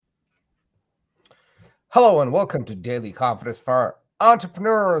Hello and welcome to Daily Confidence for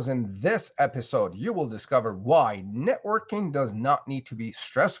Entrepreneurs. In this episode, you will discover why networking does not need to be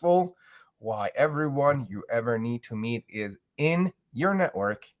stressful, why everyone you ever need to meet is in your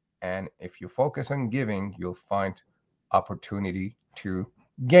network, and if you focus on giving, you'll find opportunity to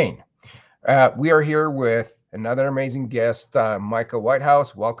gain. We are here with another amazing guest, Michael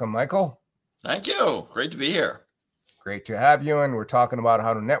Whitehouse. Welcome, Michael. Thank you. Great to be here. Great to have you. And we're talking about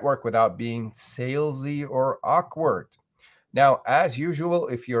how to network without being salesy or awkward. Now, as usual,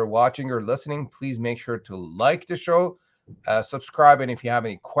 if you're watching or listening, please make sure to like the show, subscribe, and if you have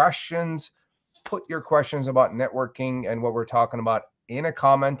any questions, put your questions about networking and what we're talking about in a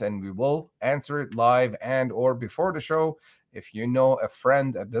comment, and we will answer it live and or before the show. If you know a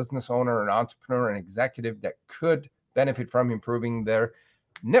friend, a business owner, an entrepreneur, an executive that could benefit from improving their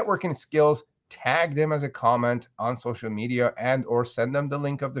networking skills, tag them as a comment on social media and or send them the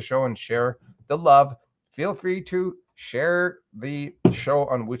link of the show and share the love. Feel free to share the show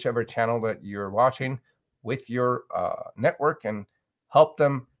on whichever channel that you're watching with your network and help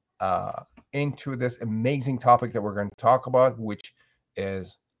them into this amazing topic that we're going to talk about, which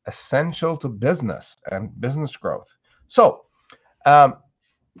is essential to business and business growth. So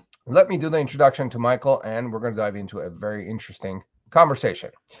let me do the introduction to Michael, and we're going to dive into a very interesting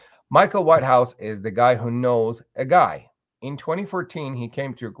conversation. Michael Whitehouse is the guy who knows a guy. In 2014, he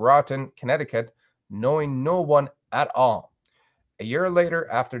came to Groton, Connecticut, knowing no one at all. A year later,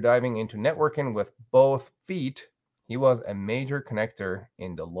 after diving into networking with both feet, he was a major connector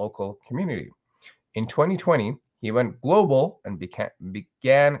in the local community. In 2020, he went global and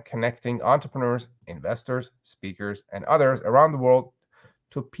began connecting entrepreneurs, investors, speakers, and others around the world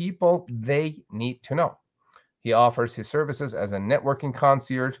to people they need to know. He offers his services as a networking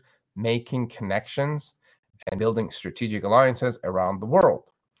concierge, making connections and building strategic alliances around the world.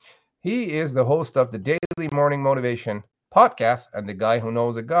 He is the host of the Daily Morning Motivation podcast and the Guy Who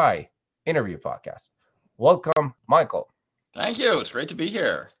Knows a Guy interview podcast. Welcome, Michael. Thank you. It's great to be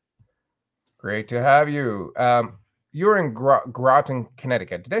here. Great to have you. You're in Groton,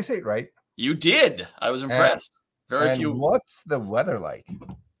 Connecticut. Did I say it right? You did. I was impressed. Very few. What's the weather like?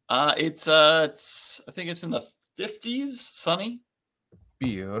 It's I think it's in the 50s, sunny.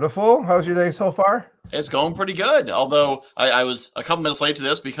 Beautiful. How's your day so far? It's going pretty good. Although I was a couple minutes late to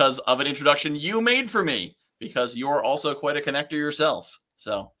this because of an introduction you made for me, because you're also quite a connector yourself.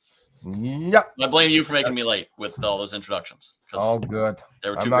 So yep. I blame you for making me late with all those introductions. All good.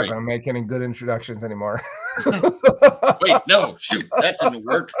 They were I'm not going to make any good introductions anymore. Wait, no, shoot. That didn't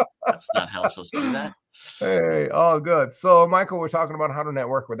work. That's not how I'm supposed to do that. Hey, all good. So, Michael, we're talking about how to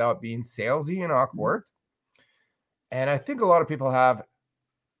network without being salesy and awkward. And I think a lot of people have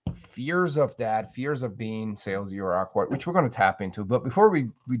fears of that, fears of being salesy or awkward, which we're going to tap into. But before we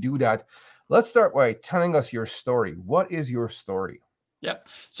do that, let's start by telling us your story. What is your story? Yeah.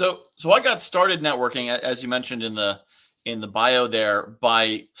 So I got started networking, as you mentioned in the bio there,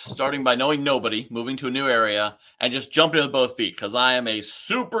 by starting by knowing nobody, moving to a new area, and just jumping in with both feet, because I am a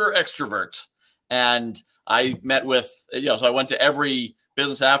super extrovert. And I met with, so I went to every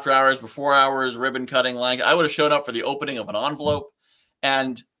business after hours, before hours, ribbon cutting, I would have showed up for the opening of an envelope.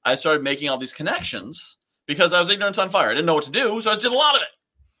 And I started making all these connections because I was ignorance on fire. I didn't know what to do, so I just did a lot of it.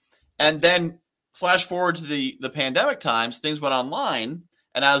 And then flash forward to the pandemic times, things went online,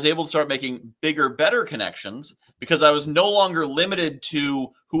 and I was able to start making bigger, better connections because I was no longer limited to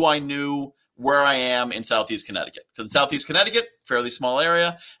who I knew, where I am in Southeast Connecticut. Because in Southeast Connecticut, fairly small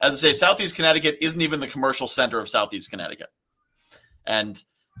area. As I say, Southeast Connecticut isn't even the commercial center of Southeast Connecticut. And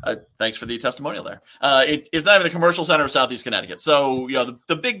thanks for the testimonial there. It's not even the commercial center of Southeast Connecticut. So,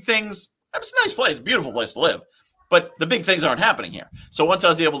 the big things, it's a nice place, a beautiful place to live. But the big things aren't happening here. So once I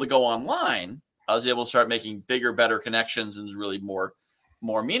was able to go online, I was able to start making bigger, better connections and really more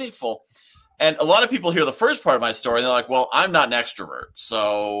meaningful. And a lot of people hear the first part of my story, and they're like, well, I'm not an extrovert,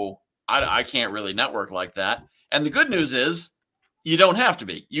 so I can't really network like that. And the good news is you don't have to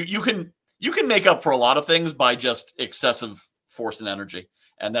be. You can make up for a lot of things by just excessive force and energy.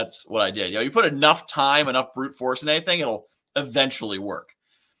 And that's what I did. You put enough time, enough brute force in anything, it'll eventually work.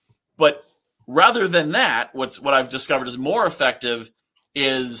 But rather than that, what I've discovered is more effective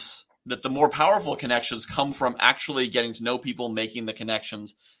is that the more powerful connections come from actually getting to know people, making the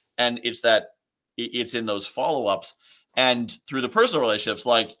connections. And it's in those follow-ups and through the personal relationships,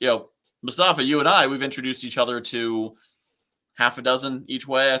 Mustafa, you and I, we've introduced each other to half a dozen each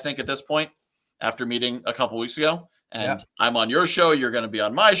way, I think, at this point, after meeting a couple weeks ago. And yeah. I'm on your show. You're going to be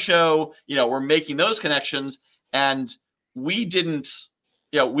on my show. We're making those connections. And we didn't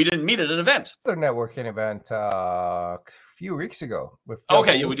meet at an event. The networking event few weeks ago with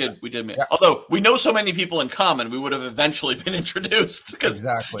Okay, yeah, we did meet. Yeah. Although we know so many people in common, we would have eventually been introduced because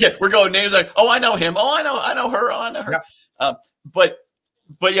Exactly. yeah, we're going names like, oh, I know him. Oh, I know her. Oh, I know her. Yeah. But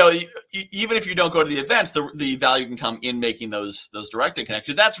even if you don't go to the events, the value can come in making those direct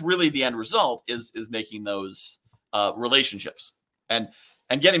connections. That's really the end result is making those relationships. And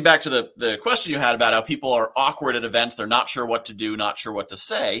getting back to the question you had about how people are awkward at events, they're not sure what to do, not sure what to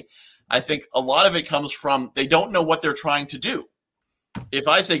say. I think a lot of it comes from they don't know what they're trying to do. If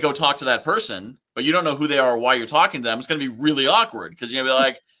I say go talk to that person, but you don't know who they are or why you're talking to them, it's going to be really awkward because you're going to be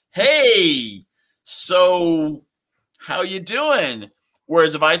like, hey, so how you doing?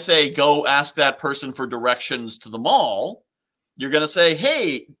 Whereas if I say go ask that person for directions to the mall, you're going to say,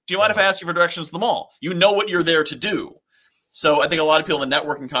 hey, do you mind if I ask you for directions to the mall? You know what you're there to do. So I think a lot of people in the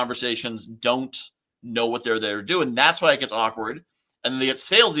networking conversations don't know what they're there to do. And that's why it gets awkward. And then they get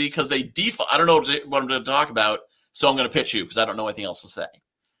salesy because they default. I don't know what I'm going to talk about, so I'm going to pitch you because I don't know anything else to say.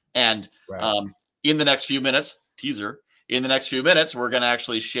 And in the next few minutes, teaser, in the next few minutes, we're going to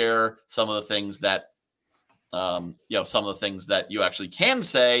actually share some of the things that, some of the things that you actually can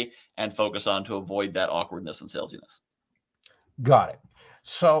say and focus on to avoid that awkwardness and salesiness. Got it.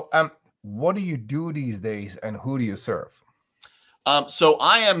 So, what do you do these days, and who do you serve? So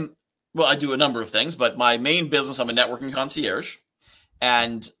I do a number of things, but my main business, I'm a networking concierge,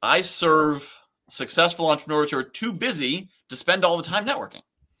 and I serve successful entrepreneurs who are too busy to spend all the time networking.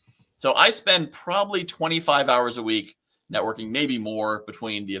 So I spend probably 25 hours a week networking, maybe more,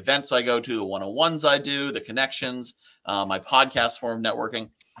 between the events I go to, the one-on-ones I do, the connections, my podcast form of networking.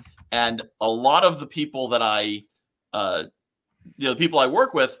 And a lot of the people that the people I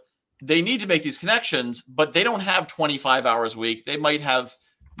work with, they need to make these connections, but they don't have 25 hours a week. They might have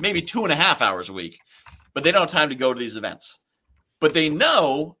maybe 2.5 hours a week, but they don't have time to go to these events. But they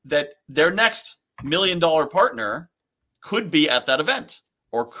know that their next $1 million partner could be at that event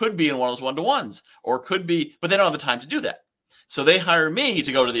or could be in one of those one-to-ones or could be, but they don't have the time to do that. So they hire me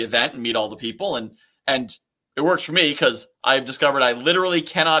to go to the event and meet all the people. And it works for me because I've discovered I literally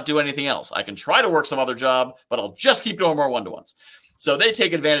cannot do anything else. I can try to work some other job, but I'll just keep doing more one-to-ones. So they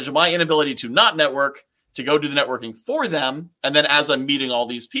take advantage of my inability to not network, to go do the networking for them. And then as I'm meeting all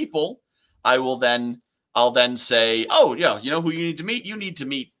these people, I'll then say, oh, yeah, you know who you need to meet? You need to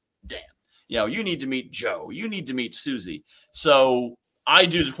meet Dan. You need to meet Joe. You need to meet Susie. So I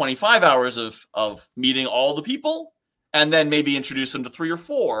do the 25 hours of meeting all the people and then maybe introduce them to 3 or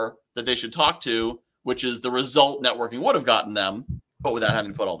 4 that they should talk to, which is the result networking would have gotten them, but without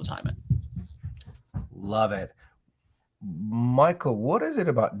having to put all the time in. Love it. Michael, what is it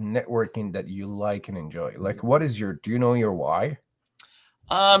about networking that you like and enjoy? Like, do you know your why?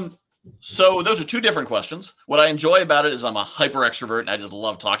 So those are 2 different questions. What I enjoy about it is I'm a hyper extrovert and I just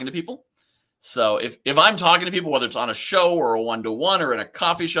love talking to people. So if I'm talking to people, whether it's on a show or a one-to-one or in a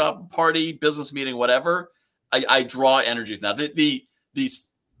coffee shop, party, business meeting, whatever, I draw energy from that. The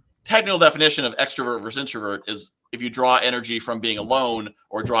technical definition of extrovert versus introvert is if you draw energy from being alone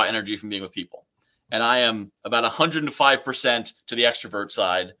or draw energy from being with people. And I am about 105% to the extrovert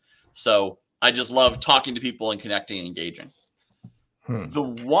side. So I just love talking to people and connecting and engaging. The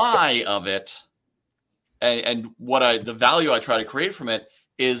why of it and the value I try to create from it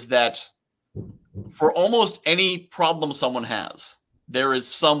is that for almost any problem someone has, there is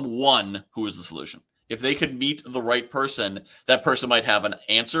someone who is the solution. If they could meet the right person, that person might have an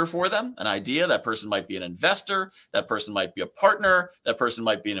answer for them, an idea. That person might be an investor. That person might be a partner. That person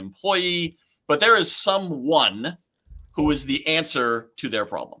might be an employee. But there is someone who is the answer to their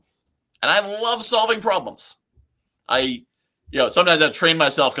problem. And I love solving problems. Sometimes I train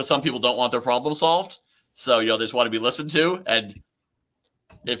myself because some people don't want their problem solved. So, they just want to be listened to. And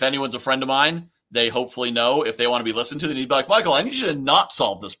if anyone's a friend of mine, they hopefully know if they want to be listened to, they need to be like, Michael, I need you to not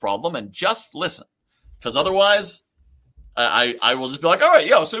solve this problem and just listen. Because otherwise, I will just be like, all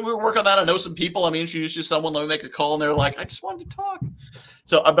right, so we work on that. I know some people. Let me introduce you to someone. Let me make a call. And they're like, I just wanted to talk.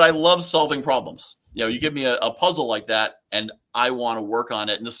 So, but I love solving problems. You give me a puzzle like that, and I want to work on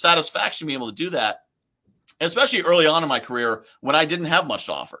it. And the satisfaction of being able to do that, especially early on in my career when I didn't have much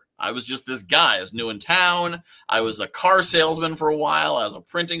to offer. I was just this guy. I was new in town. I was a car salesman for a while. I was a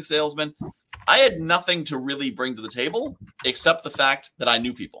printing salesman. I had nothing to really bring to the table except the fact that I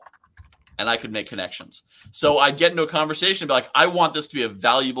knew people and I could make connections. So I'd get into a conversation and be like, I want this to be a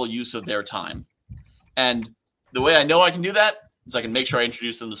valuable use of their time. And the way I know I can do that is I can make sure I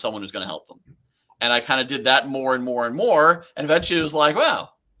introduce them to someone who's going to help them. And I kind of did that more and more and more. And eventually it was like, wow,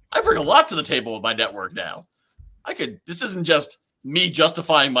 I bring a lot to the table with my network now. This isn't just me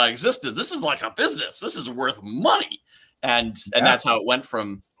justifying my existence. This is like a business. This is worth money. And that's how it went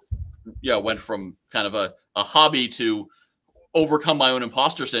from kind of a hobby to overcome my own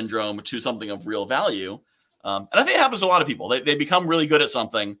imposter syndrome to something of real value. And I think it happens to a lot of people. They become really good at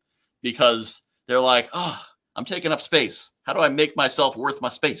something because they're like, oh, I'm taking up space. How do I make myself worth my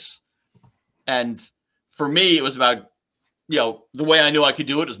space? And for me, it was about, the way I knew I could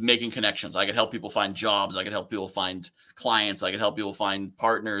do it was making connections. I could help people find jobs. I could help people find clients. I could help people find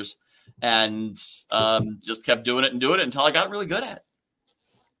partners, and just kept doing it until I got really good at it.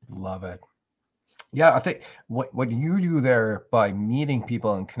 Love it. Yeah, I think what you do there by meeting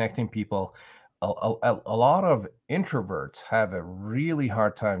people and connecting people, a lot of introverts have a really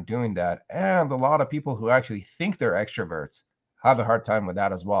hard time doing that. And a lot of people who actually think they're extroverts have a hard time with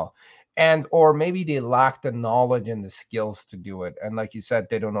that as well. And or maybe they lack the knowledge and the skills to do it. And like you said,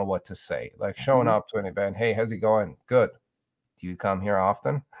 they don't know what to say. Like showing up to an event, hey, how's it going? Good. Do you come here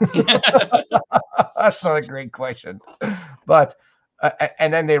often? That's not a great question. But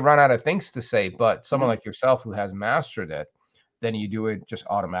and then they run out of things to say. But someone like yourself who has mastered it, then you do it just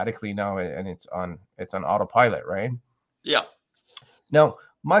automatically now, and it's on autopilot, right? Yeah. Now,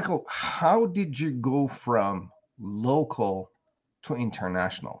 Michael, how did you go from local to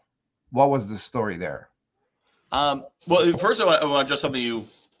international? What was the story there? Well, first I want to address something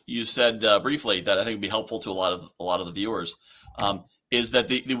you said briefly that I think would be helpful to a lot of the viewers. Is that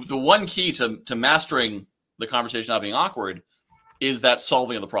the one key to mastering the conversation not being awkward is that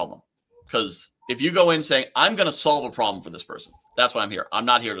solving of the problem. Because if you go in saying, I'm going to solve a problem for this person, that's why I'm here. I'm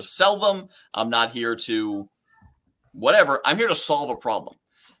not here to sell them. I'm not here to whatever. I'm here to solve a problem.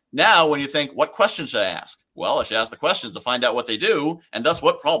 Now, when you think, what questions should I ask? Well, I should ask the questions to find out what they do and thus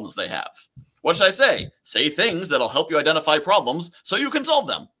what problems they have. What should I say? Say things that'll help you identify problems so you can solve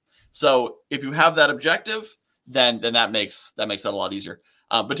them. So if you have that objective, then that makes that a lot easier.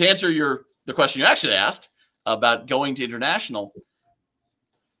 But to answer the question you actually asked about going to international,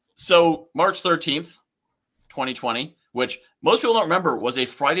 so March 13th, 2020, which most people don't remember was a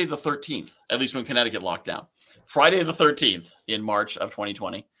Friday the 13th, at least when Connecticut locked down. Friday the 13th in March of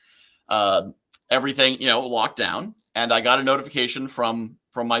 2020, everything, locked down. And I got a notification from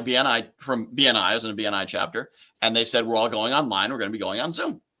my BNI, I was in a BNI chapter, and they said, we're all going online. We're going to be going on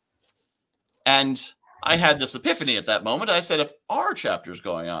Zoom. And I had this epiphany at that moment. I said, if our chapter is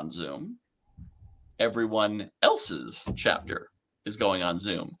going on Zoom, everyone else's chapter is going on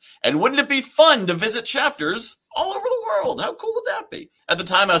Zoom. And wouldn't it be fun to visit chapters all over the world? How cool would that be? At the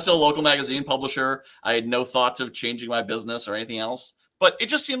time, I was still a local magazine publisher. I had no thoughts of changing my business or anything else, but it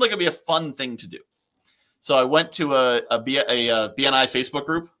just seemed like it'd be a fun thing to do. So I went to a BNI Facebook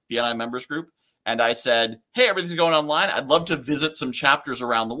group, BNI members group, and I said, hey, everything's going online. I'd love to visit some chapters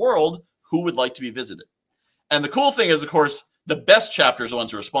around the world. Who would like to be visited? And the cool thing is, of course, the best chapters are the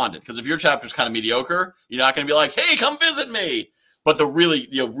ones who responded. Because if your chapter is kind of mediocre, you're not going to be like, hey, come visit me. But the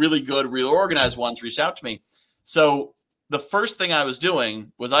really good, real organized ones reached out to me. So the first thing I was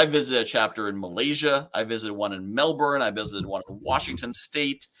doing was I visited a chapter in Malaysia. I visited one in Melbourne. I visited one in Washington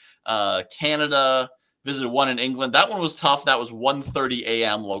State, Canada, visited one in England. That one was tough. That was 1:30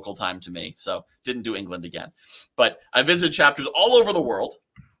 a.m. local time to me. So didn't do England again. But I visited chapters all over the world.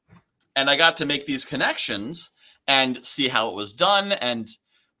 And I got to make these connections and see how it was done. And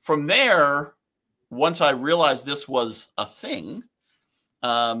from there, once I realized this was a thing,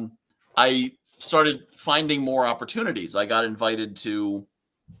 I started finding more opportunities. I got invited to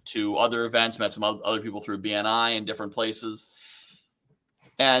other events, met some other people through BNI in different places.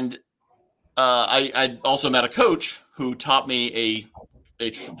 And I also met a coach who taught me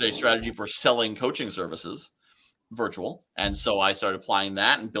a strategy for selling coaching services virtual. And so I started applying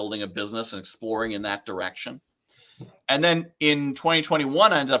that and building a business and exploring in that direction. And then in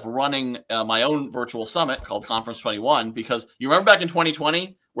 2021, I ended up running my own virtual summit called Conference 21, because you remember back in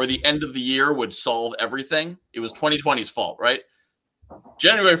 2020 where the end of the year would solve everything? It was 2020's fault, right?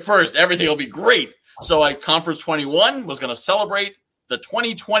 January 1st, everything will be great. So Conference 21 was going to celebrate the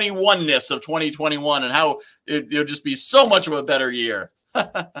 2021-ness of 2021 and how it'll just be so much of a better year.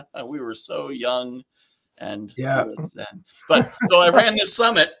 We were so young. And then. But so I ran this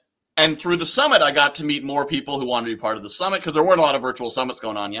summit, and through the summit, I got to meet more people who wanted to be part of the summit because there weren't a lot of virtual summits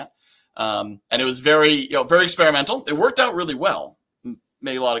going on yet. And it was very experimental. It worked out really well.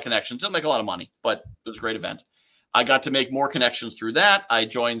 Made a lot of connections. Didn't make a lot of money, but it was a great event. I got to make more connections through that. I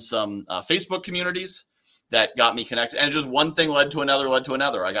joined some Facebook communities that got me connected. And just one thing led to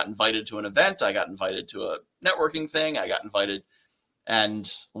another. I got invited to an event. I got invited to a networking thing. I got invited.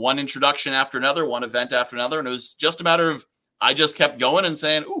 And one introduction after another, one event after another. And it was just a matter of, I just kept going and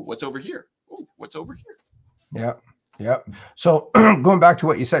saying, ooh, what's over here? Ooh, what's over here? Yeah. So going back to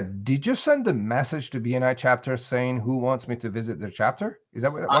what you said, did you send the message to BNI chapter saying who wants me to visit their chapter? Is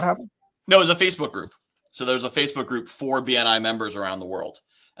that what happened? No, it was a Facebook group. So there's a Facebook group for BNI members around the world.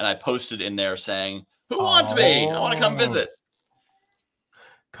 And I posted in there saying, who wants me? I want to come visit.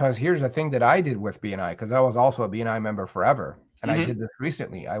 Because here's the thing that I did with BNI, because I was also a BNI member forever. And I did this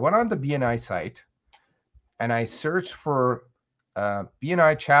recently. I went on the BNI site and I searched for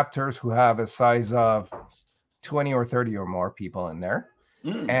BNI chapters who have a size of 20 or 30 or more people in there,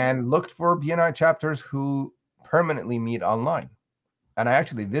 and looked for BNI chapters who permanently meet online. And I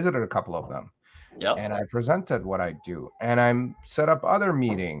actually visited a couple of them. Yep. And I presented what I do, and I'm set up other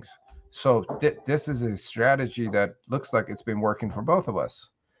meetings. So this is a strategy that looks like it's been working for both of us.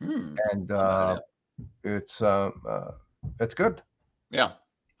 And it's good. Yeah.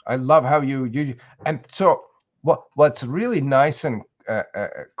 I love how you and so what's really nice and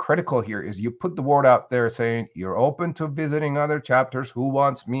critical here is you put the word out there saying you're open to visiting other chapters. Who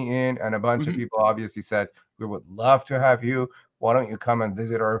wants me in? And a bunch of people obviously said, we would love to have you. Why don't you come and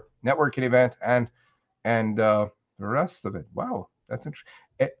visit our networking event and the rest of it? Wow, that's interesting.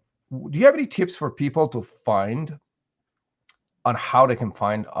 Do you have any tips for people to find on how they can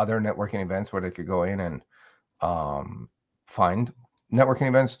find other networking events where they could go in and find networking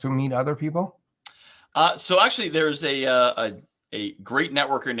events to meet other people? So actually, there's a great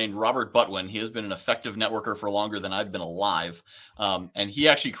networker named Robert Butwin. He has been an effective networker for longer than I've been alive. And he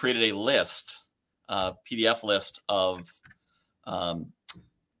actually created a list, PDF list of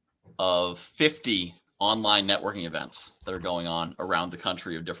 50 online networking events that are going on around the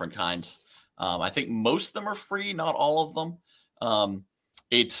country of different kinds. I think most of them are free, not all of them.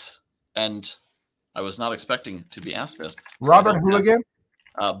 And I was not expecting to be asked this. Robert who again?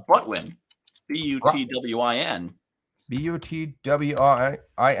 Butwin, Butwin.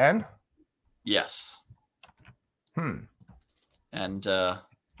 Butwin? Yes. And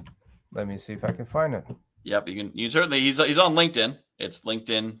let me see if I can find it. Yep, you certainly he's on LinkedIn. It's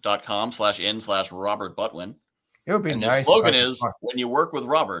linkedin.com/in/Robert Butwin. It would be and nice. His slogan is, when you work with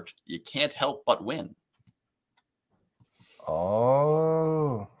Robert, you can't help but win.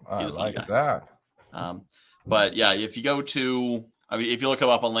 Oh, I like that. But yeah, if you go to, if you look him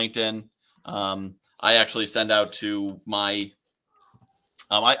up on LinkedIn, I actually send out to my,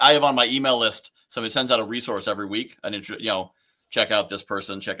 I have on my email list, somebody sends out a resource every week, and check out this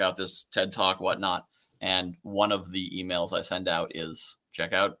person, check out this TED Talk, whatnot. And one of the emails I send out is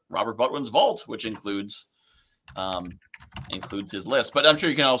check out Robert Butwin's Vault, which includes his list. But I'm sure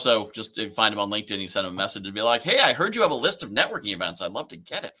you can also just, if you find him on LinkedIn, you send him a message and be like, hey, I heard you have a list of networking events. I'd love to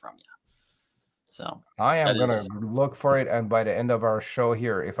get it from you. So I am going to look for it. And by the end of our show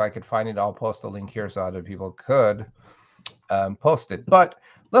here, if I could find it, I'll post a link here so other people could post it. But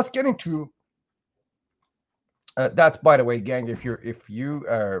let's get into that's, by the way, gang, if you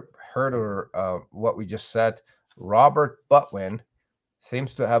heard or what we just said, Robert Butwin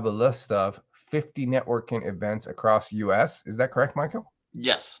seems to have a list of 50 networking events across US. Is that correct, Michael?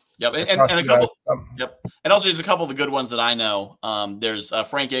 Yes. Yep. And a couple. Yep. And also, there's a couple of the good ones that I know. There's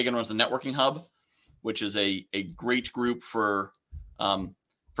Frank Agan runs the Networking Hub, which is a great group for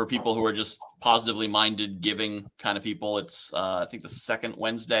people who are just positively minded, giving kind of people. It's I think the second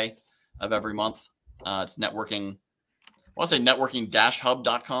Wednesday of every month. It's networking. I want to say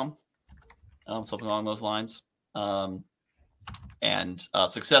networking-hub.com, something along those lines. And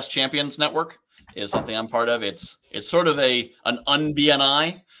Success Champions Network is something I'm part of. It's sort of an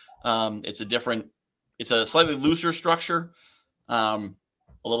un-BNI. It's a slightly looser structure, a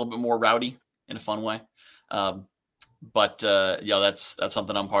little bit more rowdy in a fun way. But that's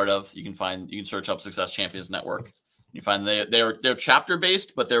something I'm part of. You can search up Success Champions Network. You find they're chapter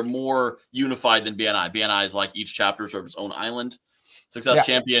based, but they're more unified than BNI. BNI is like each chapter is sort of its own island. Success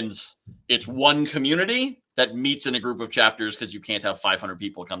Champions, it's one community that meets in a group of chapters because you can't have 500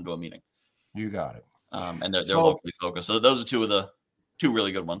 people come to a meeting. You got it. And they're locally focused. So those are two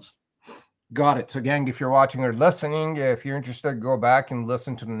really good ones. Got it. So gang, if you're watching or listening, if you're interested, go back and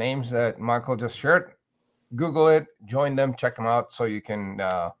listen to the names that Michael just shared. Google it, join them, check them out so you can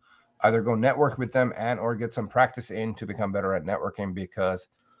either go network with them and or get some practice in to become better at networking, because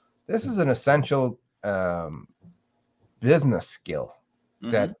this is an essential business skill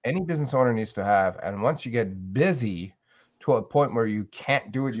that any business owner needs to have. And once you get busy to a point where you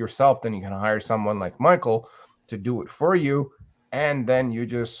can't do it yourself, then you can hire someone like Michael to do it for you. And then you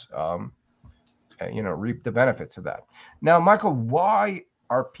just, reap the benefits of that. Now, Michael, why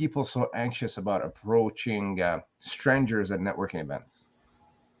are people so anxious about approaching strangers at networking events?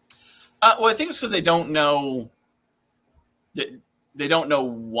 Well, I think it's because they don't know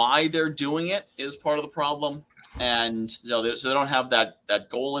why they're doing it is part of the problem. And so they don't have that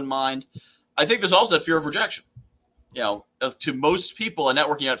goal in mind. I think there's also that fear of rejection. To most people, a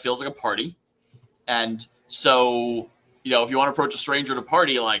networking event feels like a party. And so, if you want to approach a stranger at a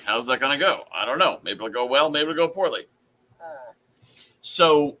party, like, how's that going to go? I don't know. Maybe it'll go well, maybe it'll go poorly.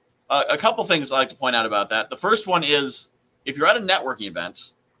 So a couple things I like to point out about that. The first one is, if you're at a networking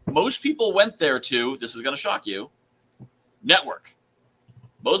event, most people went there to, this is going to shock you, network.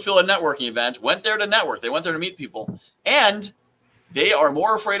 Most people at a networking event went there to network. They went there to meet people. And they are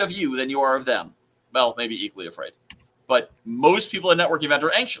more afraid of you than you are of them. Well, maybe equally afraid. But most people at a networking event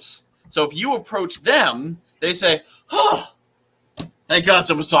are anxious. So if you approach them, they say, oh, thank God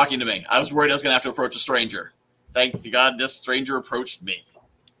someone's talking to me. I was worried I was going to have to approach a stranger. Thank God this stranger approached me.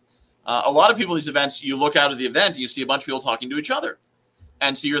 A lot of people at these events, you look out of the event, and you see a bunch of people talking to each other.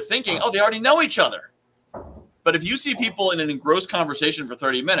 And so you're thinking, oh, they already know each other. But if you see people in an engrossed conversation for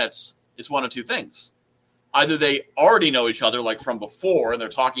 30 minutes, it's one of two things. Either they already know each other, like from before, and they're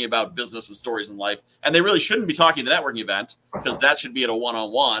talking about business and stories in life, and they really shouldn't be talking at the networking event, because that should be at a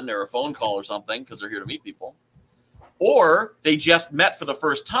one-on-one or a phone call or something, because they're here to meet people. Or they just met for the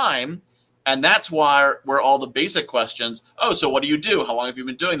first time, and that's where all the basic questions, oh, so what do you do? How long have you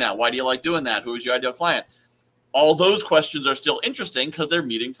been doing that? Why do you like doing that? Who is your ideal client? All those questions are still interesting because they're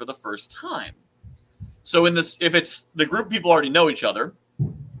meeting for the first time. So if it's the group of people already know each other,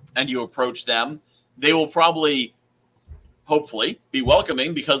 and you approach them, they will probably, hopefully, be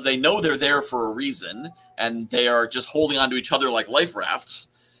welcoming because they know they're there for a reason, and they are just holding on to each other like life rafts.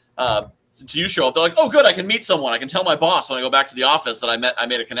 So you show up, they're like, oh, good, I can meet someone. I can tell my boss when I go back to the office that I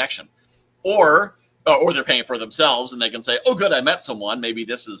made a connection. Or they're paying for themselves, and they can say, oh, good, I met someone. Maybe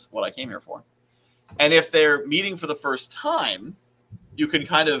this is what I came here for. And if they're meeting for the first time, you can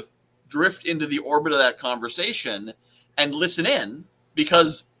kind of drift into the orbit of that conversation and listen in,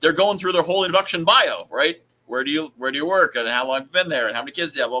 because they're going through their whole introduction bio, right? Where do you work, and how long have you been there, and how many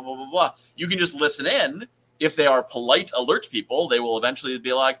kids do you have, blah, blah, blah, blah. You can just listen in. If they are polite, alert people, they will eventually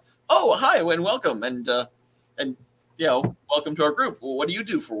be like, oh, hi, and welcome, and welcome to our group. Well, what do you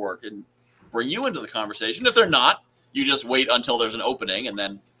do for work? And bring you into the conversation. If they're not, you just wait until there's an opening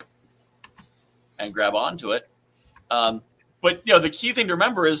and grab onto it. But the key thing to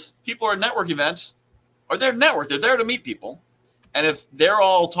remember is people are at network events, are there to network. They're there to meet people. And if they're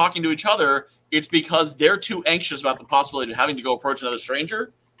all talking to each other, it's because they're too anxious about the possibility of having to go approach another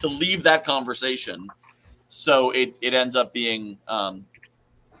stranger to leave that conversation. So it ends up being, so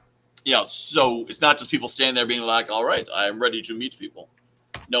it's not just people standing there being like, all right, I'm ready to meet people.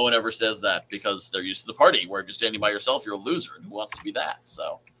 No one ever says that because they're used to the party, where if you're standing by yourself, you're a loser. And who wants to be that?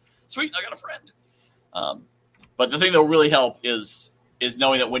 So, sweet, I got a friend. But the thing that will really help is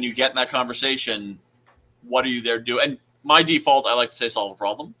knowing that when you get in that conversation, what are you there to do? And my default, I like to say solve a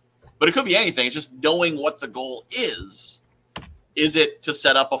problem. But it could be anything. It's just knowing what the goal is. Is it to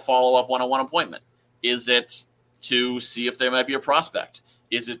set up a follow-up one-on-one appointment? Is it to see if there might be a prospect?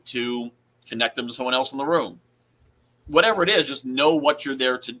 Is it to connect them to someone else in the room? Whatever it is, just know what you're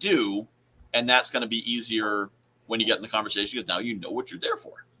there to do, and that's going to be easier when you get in the conversation, because now you know what you're there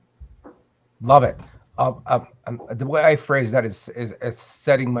for. Love it. The way I phrase that is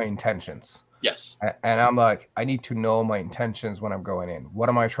setting my intentions. Yes. And I'm like, I need to know my intentions when I'm going in. What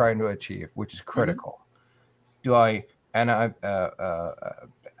am I trying to achieve? Which is critical.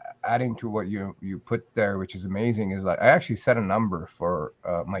 Adding to what you put there, which is amazing, is like I actually set a number for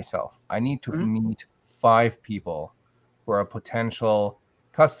myself. I need to meet 5 people who are potential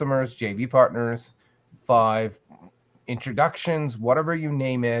customers, JV partners, 5 introductions, whatever you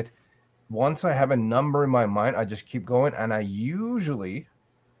name it. Once I have a number in my mind, I just keep going, and I usually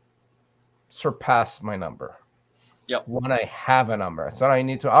surpass my number. Yep. When I have a number. So I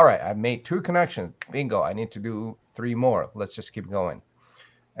need to, all right, I've made 2 connections. Bingo. I need to do 3 more. Let's just keep going.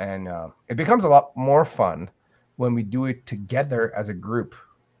 And it becomes a lot more fun when we do it together as a group.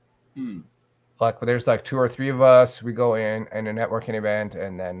 Like there's like 2 or 3 of us, we go in a networking event,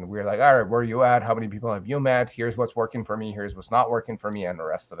 and then we're like, all right, where are you at? How many people have you met? Here's what's working for me. Here's what's not working for me, and the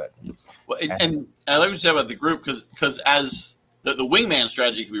rest of it. Well, and I like what you said about the group, because as the wingman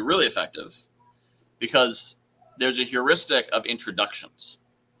strategy can be really effective, because there's a heuristic of introductions.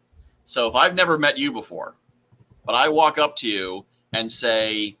 So if I've never met you before, but I walk up to you and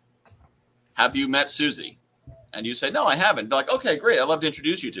say, have you met Susie? And you say, no, I haven't. Be like, okay, great. I'd love to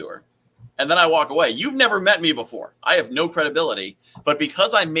introduce you to her. And then I walk away. You've never met me before. I have no credibility. But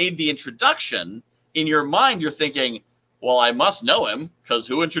because I made the introduction, in your mind, you're thinking, well, I must know him, because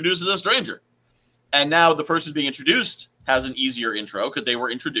who introduces a stranger? And now the person who's being introduced has an easier intro because they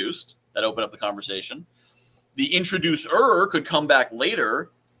were introduced. That opened up the conversation. The introducer could come back later.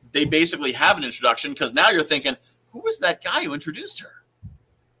 They basically have an introduction, because now you're thinking, who was that guy who introduced her?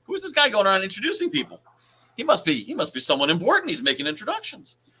 Who is this guy going around introducing people? He must be someone important. He's making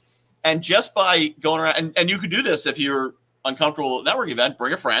introductions. And just by going around, and you could do this if you're uncomfortable at a networking event,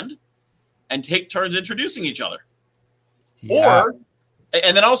 bring a friend and take turns introducing each other. Yeah. Or,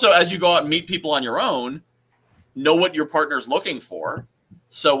 and then also as you go out and meet people on your own, know what your partner's looking for.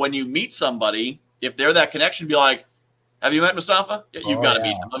 So when you meet somebody, if they're that connection, be like, have you met Mustafa? You've got to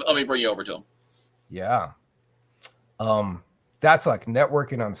meet him. Let me bring you over to him. Yeah. That's like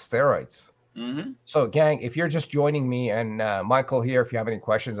networking on steroids. Mm-hmm. So, gang, if you're just joining me and Michael here, if you have any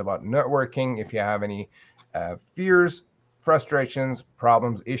questions about networking, if you have any fears, frustrations,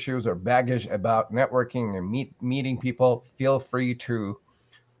 problems, issues, or baggage about networking and meeting people, feel free to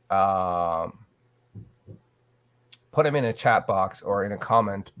put them in a chat box or in a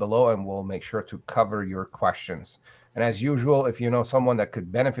comment below, and we'll make sure to cover your questions. And as usual, if you know someone that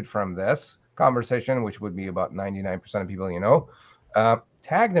could benefit from this conversation, which would be about 99% of people you know,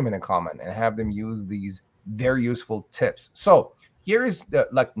 tag them in a comment and have them use these very useful tips. So here is the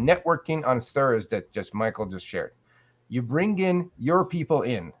like networking on steroids that just Michael just shared. You bring in your people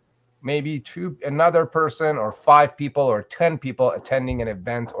in, maybe another person or 5 people or 10 people attending an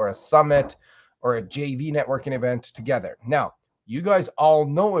event or a summit or a JV networking event together. Now, you guys all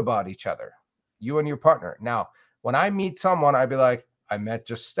know about each other, you and your partner. Now, when I meet someone, I'd be like, I met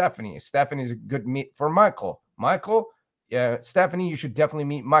just Stephanie. Stephanie's a good meet for Michael. Michael, Stephanie, you should definitely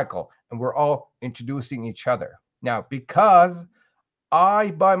meet Michael. And we're all introducing each other. Now, because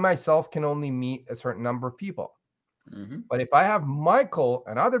I by myself can only meet a certain number of people. Mm-hmm. But if I have Michael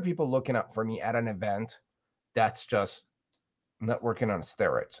and other people looking up for me at an event, that's just networking on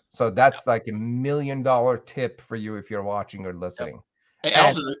steroids. So that's like $1 million tip for you if you're watching or listening. Yep. And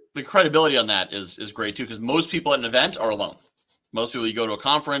also the credibility on that is great too, because most people at an event are alone. Most people, you go to a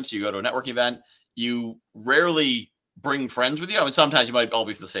conference, you go to a networking event, you rarely bring friends with you. I mean, sometimes you might all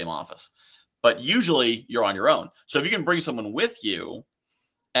be from the same office, but usually you're on your own. So if you can bring someone with you,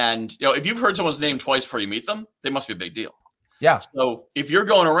 and if you've heard someone's name twice before you meet them, they must be a big deal. Yeah. So if you're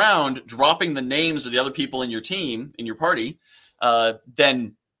going around dropping the names of the other people in your team, in your party,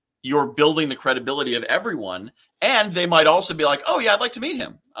 then you're building the credibility of everyone. And they might also be like, oh yeah, I'd like to meet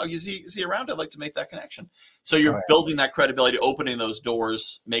him. Oh, is he around? I'd like to make that connection. So you're building that credibility, opening those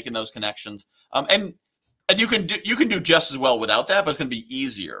doors, making those connections. And you can do just as well without that, but it's going to be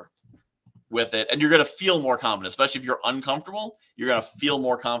easier with it. And you're going to feel more confident, especially if you're uncomfortable, you're going to feel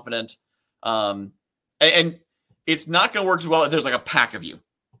more confident. And it's not going to work as well if there's like a pack of you.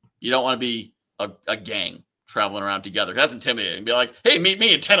 You don't want to be a gang traveling around together. That's intimidating. Be like, hey, meet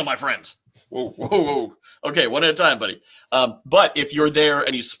me and 10 of my friends. Whoa. Okay, one at a time, buddy. But if you're there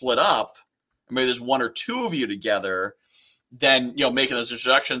and you split up, maybe there's 1 or 2 of you together, then, making those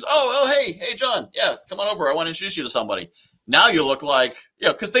introductions. Oh, hey, John. Yeah, come on over. I want to introduce you to somebody. Now you look like,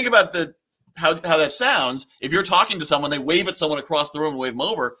 because think about how that sounds. If you're talking to someone, they wave at someone across the room and wave them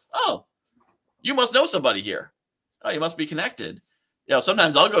over. Oh, you must know somebody here. Oh, you must be connected.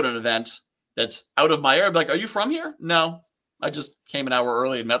 Sometimes I'll go to an event that's out of my area. Be like, are you from here? No, I just came an hour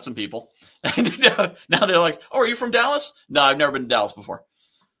early and met some people. And now they're like, oh, are you from Dallas? No, I've never been to Dallas before.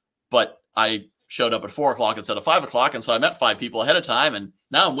 But I showed up at 4:00 instead of 5:00. And so I met 5 people ahead of time. And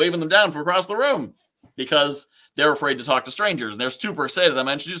now I'm waving them down from across the room because they're afraid to talk to strangers. And they're super excited that I'm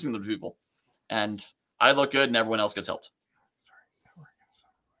introducing them to people. And I look good and everyone else gets helped.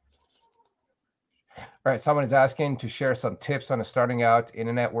 All right, someone is asking to share some tips on starting out in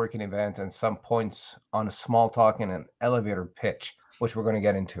a networking event and some points on a small talk and an elevator pitch, which we're going to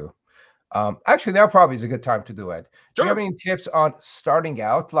get into. Actually, now probably is a good time to do it. Sure. Do you have any tips on starting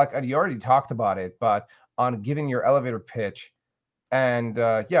out? Like you already talked about it, but on giving your elevator pitch, and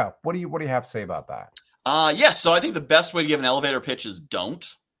what do you have to say about that? Yes. So I think the best way to give an elevator pitch is don't.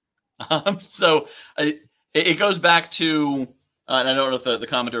 So it goes back to. And I don't know if the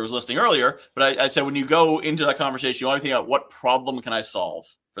commenter was listening earlier, but I said when you go into that conversation, you want to think about what problem can I solve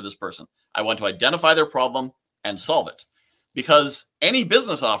for this person? I want to identify their problem and solve it, because any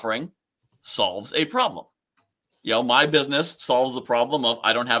business offering solves a problem. My business solves the problem of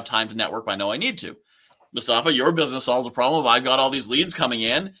I don't have time to network, but I know I need to. Mustafa, your business solves the problem of I've got all these leads coming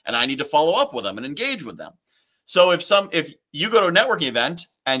in and I need to follow up with them and engage with them. So if you go to a networking event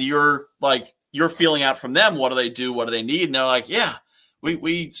and you're feeling out from them, what do they do? What do they need? And they're like, yeah,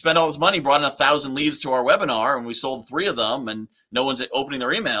 we spent all this money, brought in 1,000 leads to our webinar, and we sold 3 of them, and no one's opening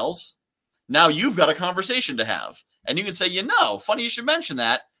their emails. Now you've got a conversation to have. And you can say, funny you should mention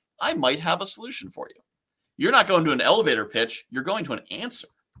that. I might have a solution for you. You're not going to an elevator pitch. You're going to an answer.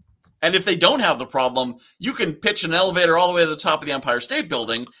 And if they don't have the problem, you can pitch an elevator all the way to the top of the Empire State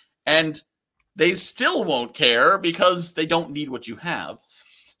Building, and they still won't care because they don't need what you have.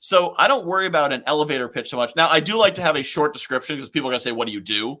 So I don't worry about an elevator pitch so much. Now, I do like to have a short description because people are going to say, what do you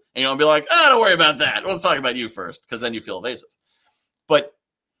do? And you'll be like, don't worry about that. Let's talk about you first, because then you feel evasive. But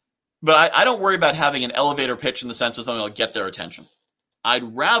I don't worry about having an elevator pitch in the sense of something that'll get their attention. I'd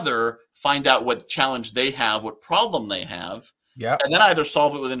rather find out what challenge they have, what problem they have, and then either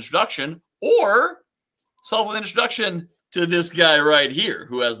solve it with introduction or solve with introduction to this guy right here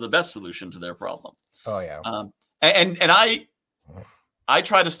who has the best solution to their problem. Oh, yeah. And I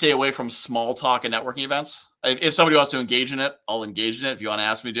try to stay away from small talk and networking events. If somebody wants to engage in it, I'll engage in it. If you want to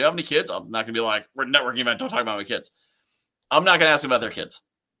ask me, do you have any kids? I'm not going to be like, we're a networking event, don't talk about my kids. I'm not going to ask them about their kids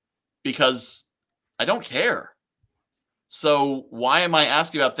because I don't care. So why am I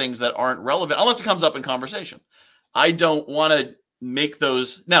asking about things that aren't relevant unless it comes up in conversation? I don't want to make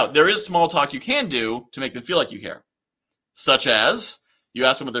those. Now, there is small talk you can do to make them feel like you care, such as you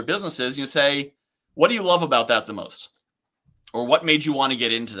ask them what their business is. You say, what do you love about that the most? Or what made you want to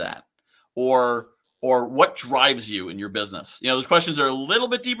get into that? Or what drives you in your business? Those questions are a little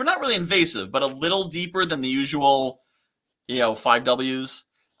bit deeper, not really invasive, but a little deeper than the usual, 5 W's.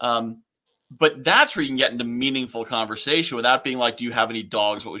 But that's where you can get into meaningful conversation without being like, do you have any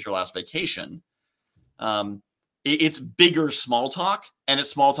dogs? What was your last vacation? It's bigger small talk, and it's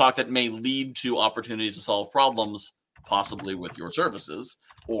small talk that may lead to opportunities to solve problems, possibly with your services,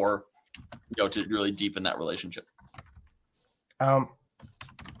 or to really deepen that relationship.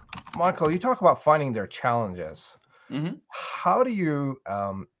 Michael, you talk about finding their challenges. Mm-hmm. How do you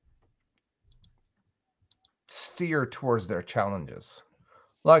steer towards their challenges?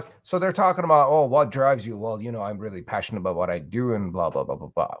 So they're talking about, what drives you? Well, I'm really passionate about what I do and blah, blah, blah, blah,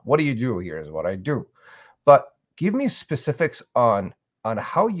 blah. What do you do? Here's what I do. But give me specifics on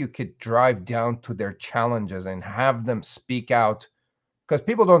how you could drive down to their challenges and have them speak out, because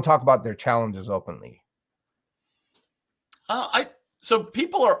people don't talk about their challenges openly. So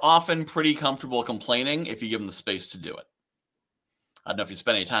people are often pretty comfortable complaining if you give them the space to do it. I don't know if you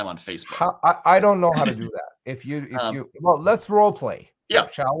spend any time on Facebook. I don't know how to do that. If you let's role play. Yeah.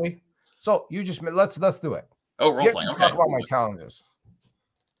 Shall we? So you just let's do it. Oh, role playing. Okay. Talk about my challenges.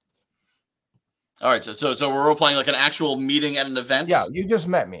 All right. So we're role playing like an actual meeting at an event. Yeah. You just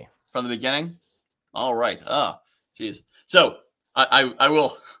met me from the beginning. All right. Geez. So I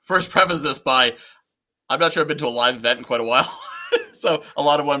will first preface this by, I'm not sure I've been to a live event in quite a while. So a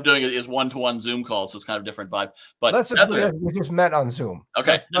lot of what I'm doing is one-to-one Zoom calls. So it's kind of a different vibe. But we just met on Zoom.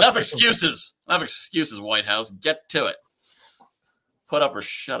 Okay. Enough excuses. Enough excuses, Whitehouse. Get to it. Put up or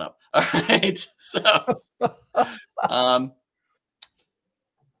shut up. All right. So,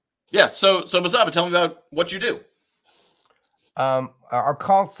 So Mustafa, tell me about what you do. Our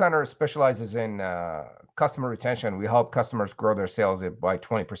call center specializes in customer retention. We help customers grow their sales by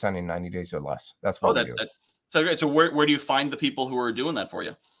 20% in 90 days or less. That's what we do. So great. So where do you find the people who are doing that for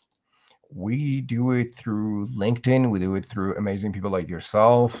you? We do it through LinkedIn. We do it through amazing people like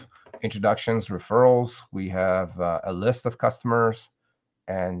yourself, introductions, referrals. We have a list of customers,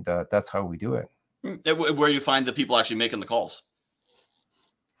 and that's how we do it. Where do you find the people actually making the calls?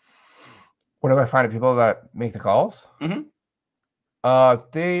 Where do I find the people that make the calls? Mm-hmm.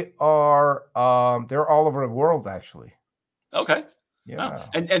 They're all over the world, actually. Okay. Yeah.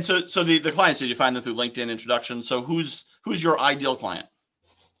 Oh. And so the clients, did you find them through LinkedIn introduction? So who's your ideal client?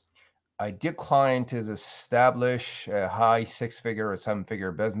 Ideal client is establish a high 6-figure or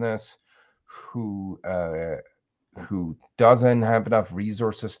 7-figure business who doesn't have enough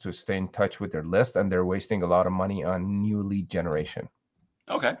resources to stay in touch with their list, and they're wasting a lot of money on new lead generation.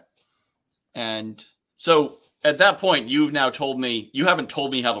 Okay. And so at that point, you've now told me, you haven't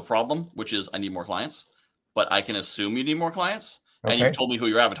told me you have a problem, which is I need more clients, but I can assume you need more clients. And you've told me who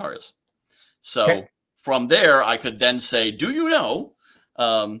your avatar is. So from there, I could then say, do you know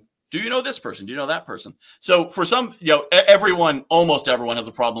this person? Do you know that person? So for some, almost everyone has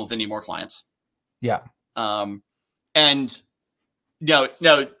a problem with they need more clients. Yeah. And now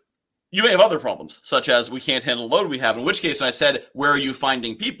you may have other problems, such as we can't handle the load we have, in which case, when I said, where are you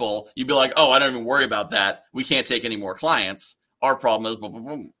finding people? You'd be like, I don't even worry about that. We can't take any more clients. Our problem is boom, boom,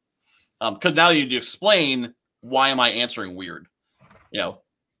 boom. Because now you need to explain, why am I answering weird?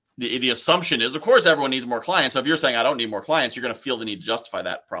 The assumption is, of course, everyone needs more clients. So if you're saying I don't need more clients, you're going to feel the need to justify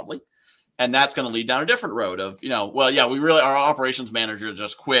that probably. And that's going to lead down a different road of, our operations manager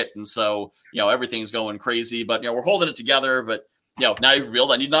just quit. And so, everything's going crazy, but, we're holding it together. But, now you've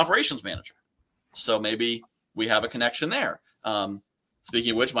revealed I need an operations manager. So maybe we have a connection there.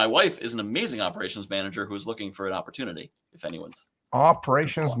 Speaking of which, my wife is an amazing operations manager who's looking for an opportunity, if anyone's.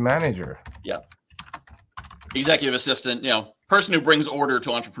 Operations manager. Yeah. Executive assistant, person who brings order to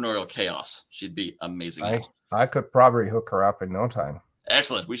entrepreneurial chaos. She'd be amazing. I could probably hook her up in no time.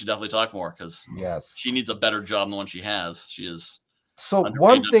 Excellent. We should definitely talk more because Yes. she needs a better job than the one she has. She is. So underpaid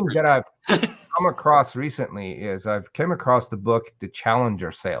one and thing that I've underappreciated. come across recently is I've came across the book The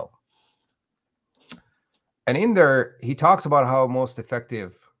Challenger Sale. And in there, he talks about how most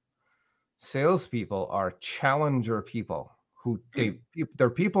effective salespeople are challenger people who they're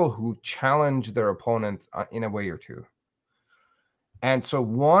people who challenge their opponent in a way or two. And so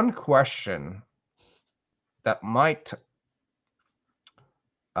one question that might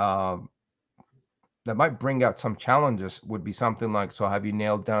bring out some challenges would be something like, so have you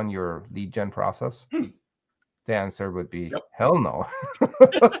nailed down your lead gen process? The answer would be, Yep. hell no.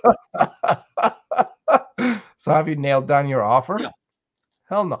 So have you nailed down your offer? Yeah.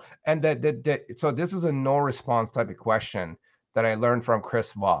 Hell no. And so this is a no response type of question that I learned from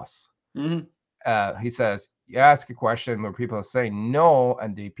Chris Voss. Mm-hmm. He says, you ask a question where people say no,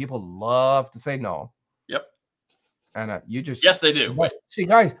 and the people love to say no. Yep. And you just, yes, they do. See,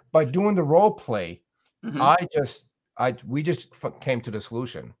 guys, by doing the role play, Mm-hmm. we just came to the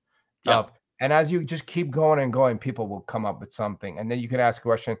solution Yeah. and as you just keep going and going, people will come up with something, and then you can ask a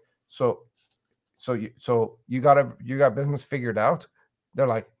question. So you got business figured out? They're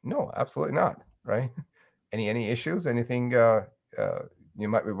like, no, absolutely not. Right? Any issues? Anything you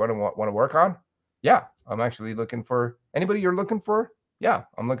might want to work on? Yeah, I'm actually looking for anybody you're looking for. Yeah,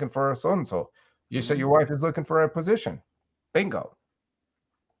 I'm looking for so and so. You said your wife is looking for a position. Bingo.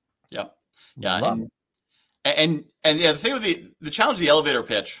 Yeah. Yeah. And yeah, the thing with the challenge of the elevator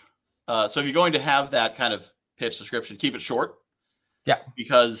pitch. So if you're going to have that kind of pitch description, keep it short. Yeah.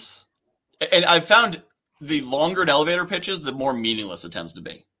 Because, and I've found the longer an elevator pitches, the more meaningless it tends to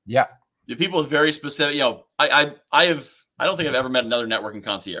be. Yeah. The people with very specific, I don't think I've ever met another networking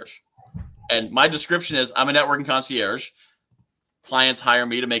concierge. And my description is, I'm a networking concierge. Clients hire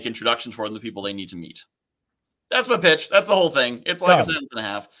me to make introductions for them, the people they need to meet. That's my pitch. That's the whole thing. It's like a sentence and a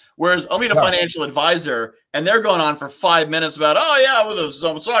half. Whereas I'll meet a financial advisor and they're going on for 5 minutes about, with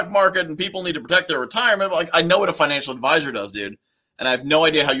the stock market and people need to protect their retirement. Like, I know what a financial advisor does, dude. And I have no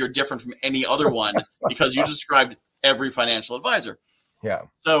idea how you're different from any other one because you described every financial advisor. Yeah.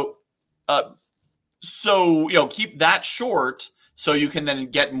 So keep that short so you can then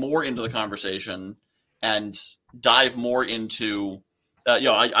get more into the conversation and dive more into,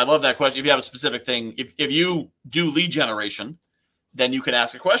 I love that question. If you have a specific thing, if you do lead generation, then you can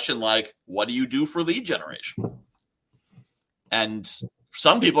ask a question like, what do you do for lead generation? And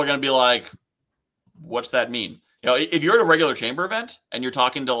some people are going to be like, what's that mean? If you're at a regular chamber event and you're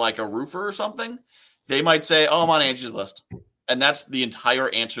talking to like a roofer or something, they might say, oh, I'm on Angie's list. And that's the entire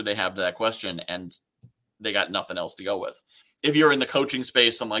answer they have to that question. And they got nothing else to go with. If you're in the coaching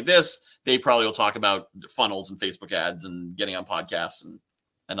space, something like this, they probably will talk about funnels and Facebook ads and getting on podcasts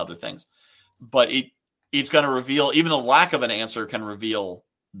and other things. But it's going to reveal, even the lack of an answer can reveal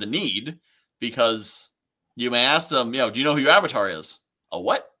the need, because you may ask them, do you know who your avatar is? A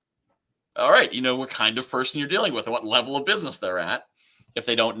what? All right. You know what kind of person you're dealing with and what level of business they're at if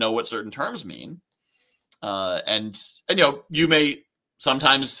they don't know what certain terms mean. And you may,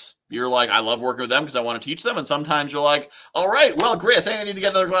 sometimes you're like, I love working with them because I want to teach them. And sometimes you're like, all right, well, great. I think I need to get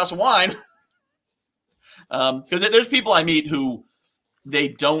another glass of wine. Because there's people I meet who they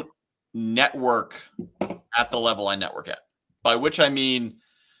don't network at the level I network at, by which I mean,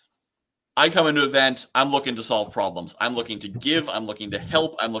 I come into an event, I'm looking to solve problems. I'm looking to give, I'm looking to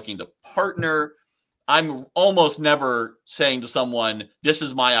help, I'm looking to partner. I'm almost never saying to someone, this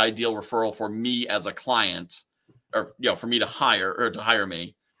is my ideal referral for me as a client, or, for me to hire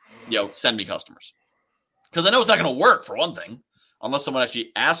me, send me customers. Because I know it's not going to work, for one thing, unless someone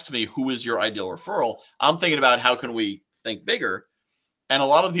actually asks me, who is your ideal referral? I'm thinking about how can we think bigger? And a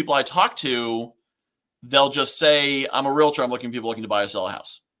lot of the people I talk to, they'll just say, I'm a realtor. I'm looking for people looking to buy or sell a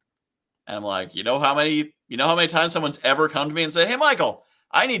house. And I'm like, you know how many times someone's ever come to me and say, hey, Michael,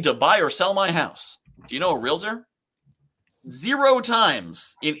 I need to buy or sell my house. Do you know a realtor? 0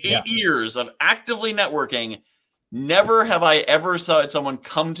 times in 8 years of actively networking. Never have I ever saw someone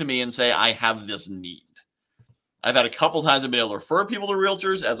come to me and say, I have this need. I've had a couple times I've been able to refer people to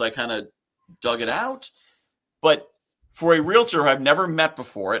realtors as I kind of dug it out. But for a realtor who I've never met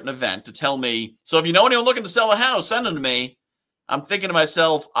before at an event to tell me, so if you know anyone looking to sell a house, send them to me. I'm thinking to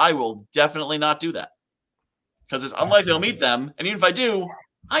myself, I will definitely not do that. Because it's unlikely I'll meet them. And even if I do,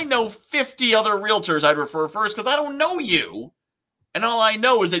 I know 50 other realtors I'd refer first because I don't know you. And all I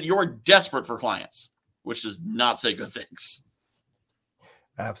know is that you're desperate for clients, which does not say good things.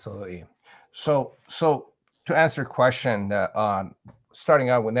 Absolutely. So to answer your question on starting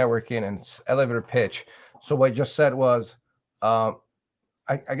out with networking and elevator pitch. So what I just said was, I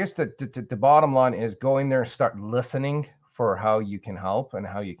guess the bottom line is go in there and start listening for how you can help and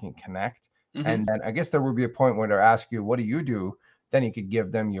how you can connect. Mm-hmm. And then I guess there will be a point where they'll ask you, what do you do? Then you could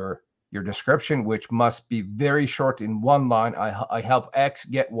give them your description, which must be very short in one line. I help X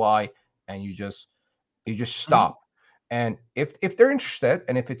get Y, and you just stop. And if they're interested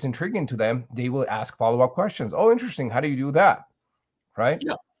and if it's intriguing to them, they will ask follow-up questions. Oh, interesting. How do you do that? Right?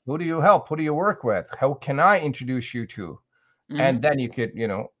 Yeah. Who do you help? Who do you work with? How can I introduce you to? And then you could,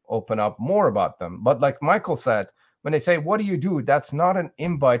 open up more about them. But like Michael said, when they say, what do you do? That's not an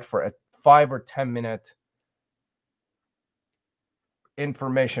invite for a 5 or 10 minute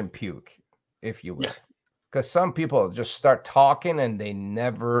information puke, if you will. Because some people just start talking and they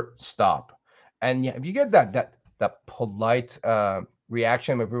never stop. And if you get that polite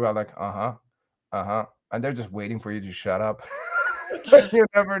reaction where people are like, and they're just waiting for you to shut up. You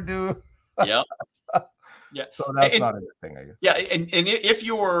never do. Yeah. Yeah. So that's not a good thing, I guess. Yeah. And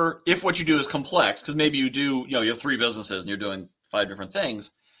if what you do is complex, because maybe you have 3 businesses and you're doing 5 different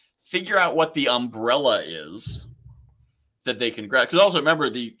things, figure out what the umbrella is that they can grab. Because also remember,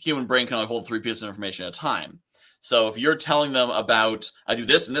 the human brain can only hold 3 pieces of information at a time. So if you're telling them about, I do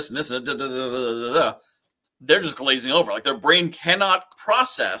this and this and this, and they're just glazing over. Like their brain cannot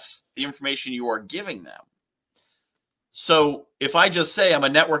process the information you are giving them. So if I just say I'm a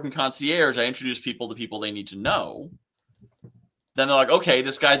networking concierge, I introduce people to people they need to know, then they're like, okay,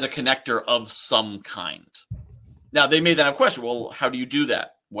 this guy's a connector of some kind. Now, they may then have a question. Well, how do you do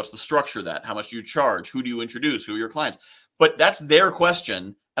that? What's the structure of that? How much do you charge? Who do you introduce? Who are your clients? But that's their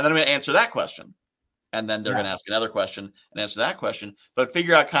question. And then I'm going to answer that question. And then they're going to ask another question and answer that question. But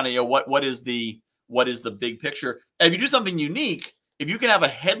figure out kind of, what is the big picture? And if you do something unique, if you can have a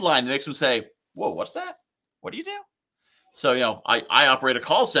headline that makes them say, whoa, what's that? What do you do? So, I operate a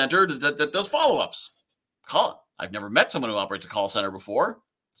call center that does follow-ups. Call it. I've never met someone who operates a call center before.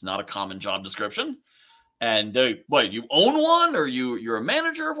 It's not a common job description. And you own one, or you're a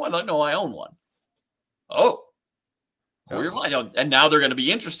manager of one? No, I own one. Oh, who are your clients? And now they're going to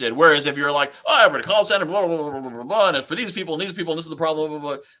be interested. Whereas if you're like, I operate a call center, blah, blah, blah, blah, blah, blah, and it's for these people and these people, and this is the problem, blah,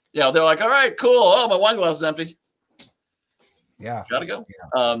 blah, blah. They're like, all right, cool. Oh, my wine glass is empty. Yeah, gotta go.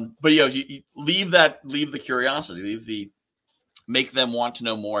 Yeah. But you leave the curiosity, make them want to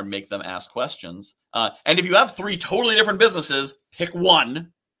know more and make them ask questions. And if you have 3 totally different businesses, pick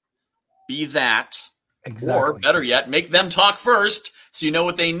one, be that, or better yet, make them talk first so you know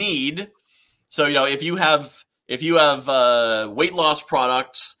what they need. So if you have weight loss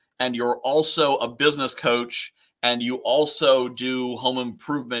products and you're also a business coach and you also do home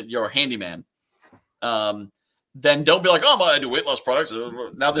improvement, you're a handyman. Then don't be like, oh, I do weight loss products.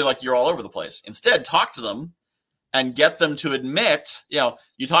 Now they're like, you're all over the place. Instead, talk to them and get them to admit,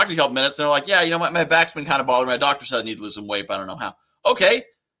 you talk to a couple minutes, and they're like, yeah, my back's been kind of bothering me. My doctor said I need to lose some weight, but I don't know how. Okay,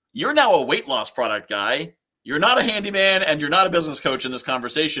 you're now a weight loss product guy. You're not a handyman, and you're not a business coach in this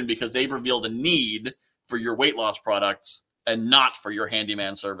conversation because they've revealed a need for your weight loss products and not for your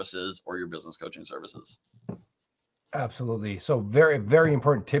handyman services or your business coaching services. Absolutely. So very, very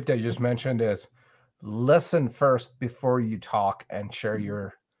important tip that you just mentioned is listen first before you talk and share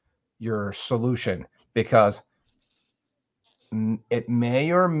your solution, because it may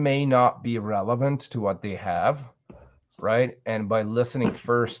or may not be relevant to what they have, right? And by listening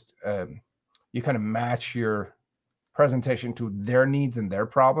first, you kind of match your presentation to their needs and their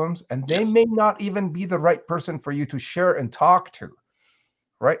problems, and they may not even be the right person for you to share and talk to,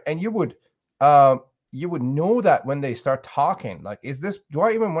 right? And you would know that when they start talking, like, do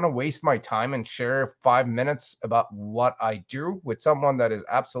I even want to waste my time and share 5 minutes about what I do with someone that is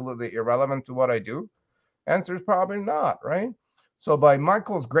absolutely irrelevant to what I do? Answer is probably not, right? So by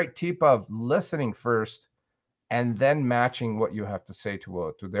Michael's great tip of listening first and then matching what you have to say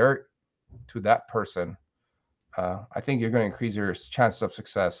to that person, I think you're going to increase your chances of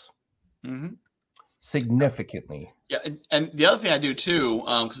success significantly. Yeah, and the other thing I do too,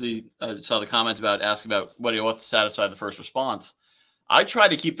 because I saw the comment about asking about what to satisfy the first response. I try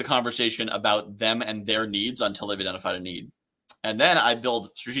to keep the conversation about them and their needs until they've identified a need, and then I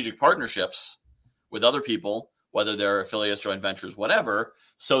build strategic partnerships with other people, whether they're affiliates, joint ventures, whatever,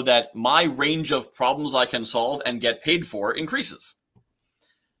 so that my range of problems I can solve and get paid for increases.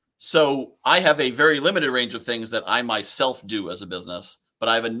 So I have a very limited range of things that I myself do as a business, but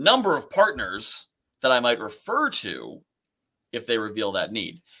I have a number of partners that I might refer to if they reveal that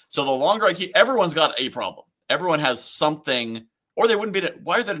need. So the longer I keep, everyone's got a problem. Everyone has something, or they wouldn't be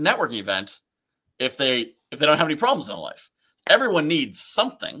why are they at a networking event if they don't have any problems in life? Everyone needs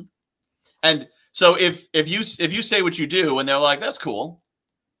something. And so if you say what you do and they're like, that's cool,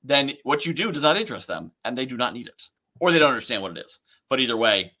 then what you do does not interest them and they do not need it, or they don't understand what it is. But either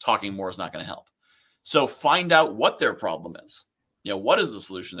way, talking more is not going to help. So find out what their problem is. What is the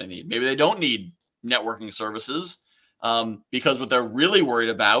solution they need? Maybe they don't need networking services because what they're really worried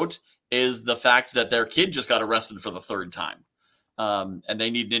about is the fact that their kid just got arrested for the third time. And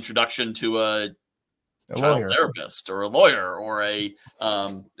they need an introduction to a child therapist or a lawyer or a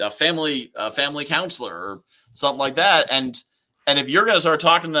family counselor or something like that. And if you're going to start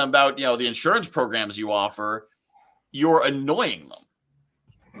talking to them about, the insurance programs you offer, you're annoying them.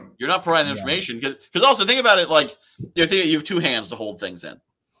 You're not providing information because also think about it like you have two hands to hold things in.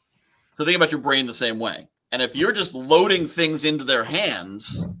 So think about your brain the same way. And if you're just loading things into their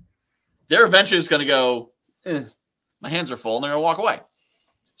hands, they're eventually just going to go, my hands are full, and they're going to walk away.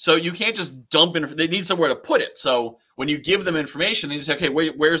 So you can't just dump in. They need somewhere to put it. So when you give them information, they just say, okay,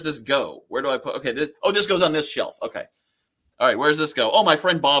 where's this go? Where do I put? Okay, this goes on this shelf. Okay. All right, where's this go? Oh, my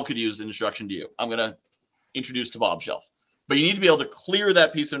friend Bob could use an introduction to you. I'm going to introduce to Bob's shelf. But you need to be able to clear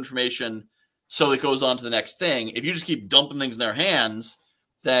that piece of information so it goes on to the next thing. If you just keep dumping things in their hands,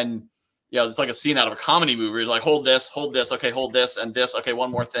 then it's like a scene out of a comedy movie. You're like, hold this, okay, hold this, and this, okay,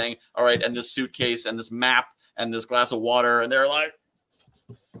 one more thing. All right, and this suitcase and this map and this glass of water. And they're like,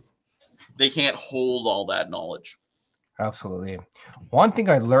 they can't hold all that knowledge. Absolutely. One thing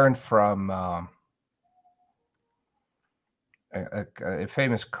I learned from a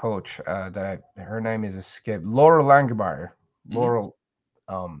famous coach her name is escaped, Laura Langemeyer. Laurel,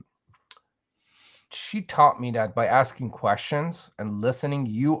 she taught me that by asking questions and listening,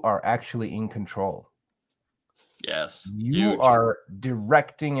 you are actually in control. Yes. You are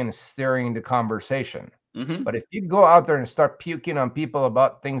directing and steering the conversation. Mm-hmm. But if you go out there and start puking on people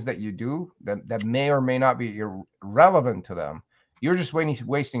about things that you do that may or may not be irrelevant to them, you're just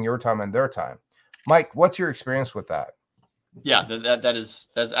wasting your time and their time. Mike, what's your experience with that? Yeah,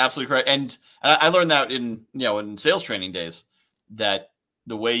 that's absolutely correct. And I learned that in sales training days, that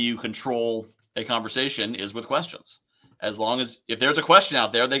the way you control a conversation is with questions. As long as if there's a question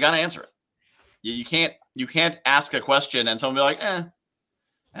out there, they got to answer it. You can't ask a question and someone be like,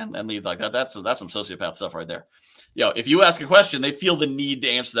 and leave like that. That's some sociopath stuff right there. If you ask a question, they feel the need to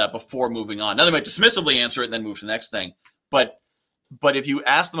answer that before moving on. Now they might dismissively answer it and then move to the next thing. But if you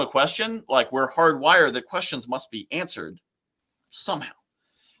ask them a question, like we're hardwired that questions must be answered somehow.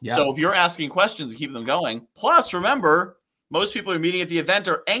 Yeah. So if you're asking questions and keep them going, plus remember, most people who are meeting at the event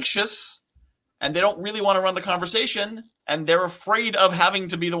are anxious and they don't really want to run the conversation and they're afraid of having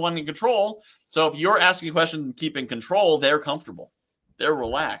to be the one in control. So if you're asking a question and keeping control, they're comfortable. They're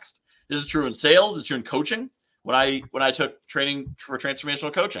relaxed. This is true in sales. It's true in coaching. When I took training for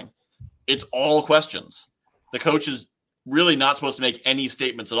transformational coaching, it's all questions. The coach is really not supposed to make any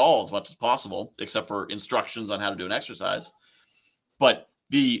statements at all as much as possible, except for instructions on how to do an exercise. But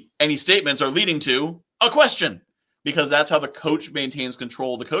any statements are leading to a question, because that's how the coach maintains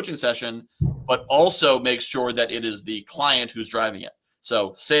control of the coaching session, but also makes sure that it is the client who's driving it.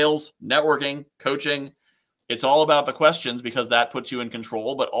 So sales, networking, coaching, it's all about the questions because that puts you in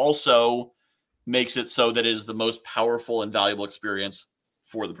control, but also makes it so that it is the most powerful and valuable experience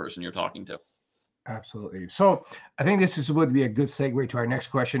for the person you're talking to. Absolutely. So I think would be a good segue to our next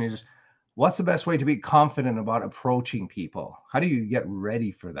question is, what's the best way to be confident about approaching people? How do you get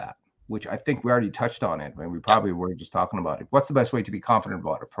ready for that? Which I think we already touched on it, and we probably were just talking about it. What's the best way to be confident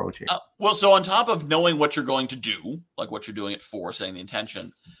about approaching? So on top of knowing what you're going to do, like what you're doing it for, saying the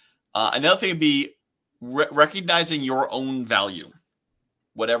intention, another thing would be recognizing your own value,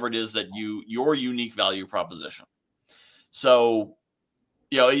 whatever it is that your unique value proposition. So,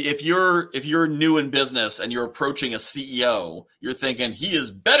 if you're new in business and you're approaching a CEO, you're thinking he is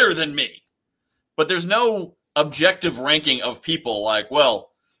better than me, but there's no objective ranking of people like, well,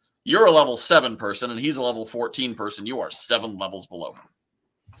 you're a level 7 person and he's a level 14 person. You are 7 levels below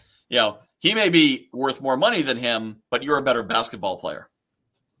him. He may be worth more money than him, but you're a better basketball player.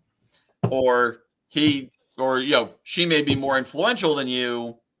 Or she may be more influential than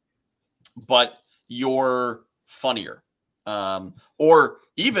you, but you're funnier. Or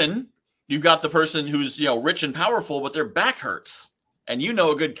even you've got the person who's, rich and powerful, but their back hurts and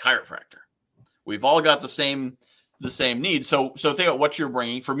a good chiropractor. We've all got the same needs. So think about what you're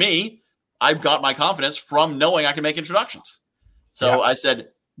bringing. For me, I've got my confidence from knowing I can make introductions. So I said,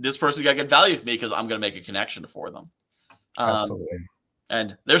 this person got good value for me because I'm going to make a connection for them. Absolutely.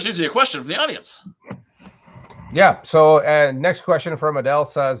 And there seems to be a question from the audience. Yeah. So next question from Adele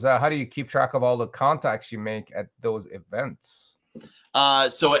says, how do you keep track of all the contacts you make at those events?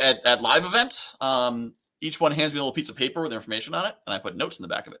 So at live events, each one hands me a little piece of paper with information on it, and I put notes in the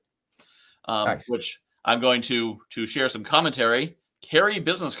back of it, nice. Which I'm going to share some commentary. Carry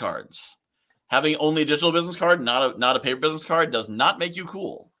business cards. Having only a digital business card, not a paper business card, does not make you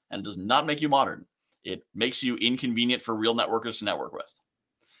cool and does not make you modern. It makes you inconvenient for real networkers to network with.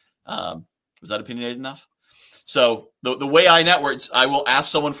 Was that opinionated enough? So the way I network, I will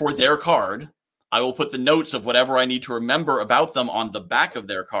ask someone for their card. I will put the notes of whatever I need to remember about them on the back of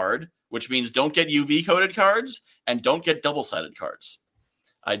their card, which means don't get UV coded cards and don't get double-sided cards.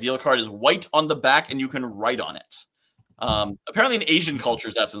 Ideal card is white on the back and you can write on it. Apparently in Asian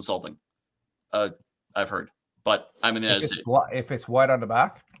cultures, that's insulting. I've heard, but I'm in the United States. If it's white on the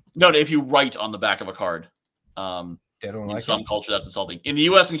back? No, if you write on the back of a card. In some culture, that's insulting. In the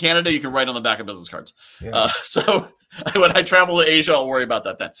U.S. and Canada, you can write on the back of business cards. Yeah. So when I travel to Asia, I'll worry about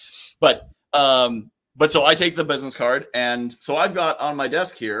that then. But so I take the business card, and so I've got on my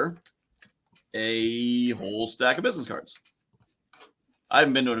desk here a whole stack of business cards. I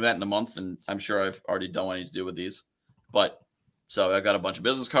haven't been to an event in a month, and I'm sure I've already done what I need to do with these. But so I've got a bunch of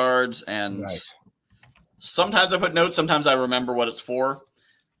business cards, and sometimes I put notes, sometimes I remember what it's for.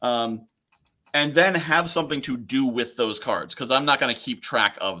 And then have something to do with those cards, because I'm not going to keep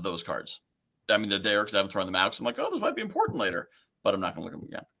track of those cards. I mean, they're there because I haven't thrown them out. So I'm like, oh, this might be important later, but I'm not going to look at them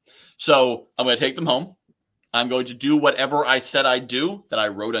again. So I'm going to take them home. I'm going to do whatever I said I'd do that I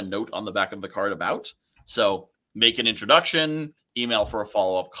wrote a note on the back of the card about. So make an introduction, email for a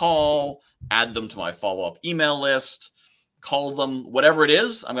follow-up call, add them to my follow-up email list, call them, whatever it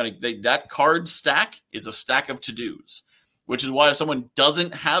is. That card stack is a stack of to-dos. Which is why if someone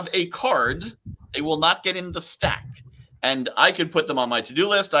doesn't have a card, they will not get in the stack. And I could put them on my to-do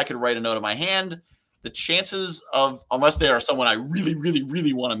list. I could write a note in my hand. The chances of, unless they are someone I really, really,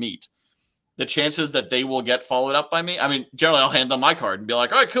 really want to meet, the chances that they will get followed up by me, I mean, generally I'll hand them my card and be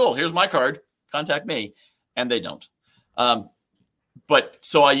like, all right, cool, here's my card. Contact me. And they don't. But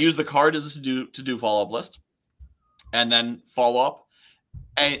so I use the card as a to-do follow-up list and then follow up.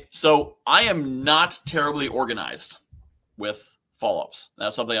 And so I am not terribly organized with follow-ups.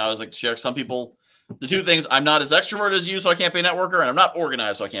 That's something I always like to share. Some people, the two things, I'm not as extroverted as you, so I can't be a networker, and I'm not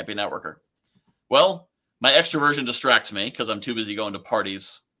organized, so I can't be a networker. Well, my extroversion distracts me because I'm too busy going to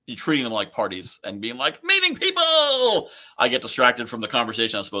parties, treating them like parties, and being like, meeting people! I get distracted from the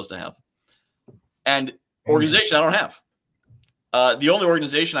conversation I'm supposed to have. And organization, I don't have. The only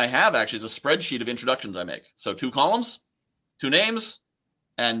organization I have, actually, is a spreadsheet of introductions I make. So 2 columns, 2 names,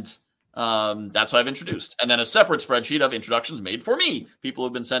 and that's what I've introduced. And then a separate spreadsheet of introductions made for me, people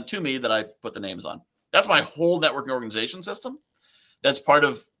who've been sent to me that I put the names on. That's my whole networking organization system. That's part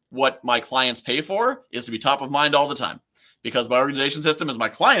of what my clients pay for, is to be top of mind all the time, because my organization system is my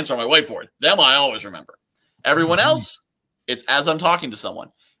clients are my whiteboard. Them I always remember. Everyone else, it's as I'm talking to someone.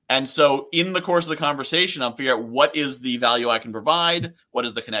 And so in the course of the conversation, I'm figuring out what is the value I can provide, what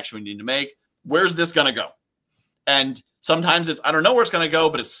is the connection we need to make, where's this going to go? And sometimes it's, I don't know where it's going to go,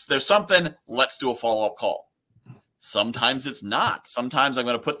 but there's something, let's do a follow-up call. Sometimes it's not. Sometimes I'm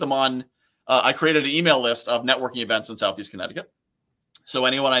going to put them on, I created an email list of networking events in Southeast Connecticut. So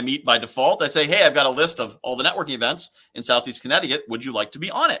anyone I meet by default, I say, hey, I've got a list of all the networking events in Southeast Connecticut. Would you like to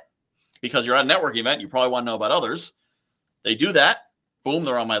be on it? Because you're at a networking event, you probably want to know about others. They do that. Boom,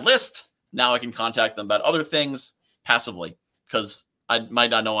 they're on my list. Now I can contact them about other things passively, because I might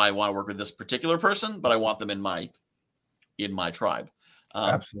not know I want to work with this particular person, but I want them in my tribe.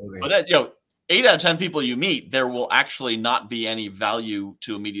 Absolutely. But that, 8 out of 10 people you meet, there will actually not be any value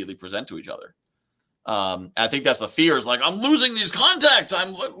to immediately present to each other. I think that's the fear, is like, I'm losing these contacts.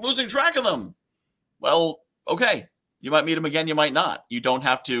 I'm losing track of them. Well, okay. You might meet them again. You might not. You don't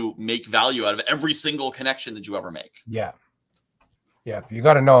have to make value out of every single connection that you ever make. Yeah. Yeah. You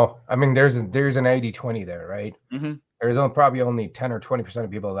got to know. I mean, there's an 80-20 there, right? Mm-hmm. There's probably only 10 or 20%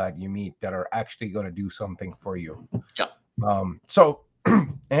 of people that you meet that are actually going to do something for you. Yeah. So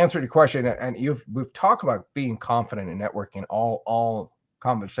answer your question, and we've talked about being confident in networking all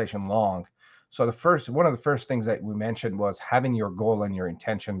conversation long. So one of the first things that we mentioned was having your goal and your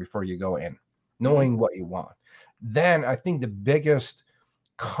intention before you go in, knowing what you want. Then I think the biggest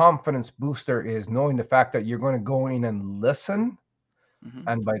confidence booster is knowing the fact that you're going to go in and listen. Mm-hmm.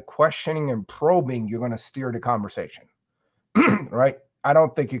 And by questioning and probing, you're going to steer the conversation, right? I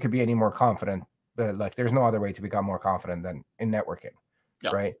don't think you could be any more confident. There's no other way to become more confident than in networking,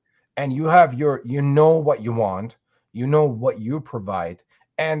 right? And you have you know what you want, you know what you provide,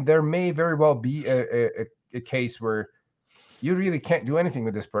 and there may very well be a case where you really can't do anything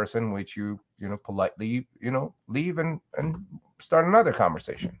with this person, which you politely leave and start another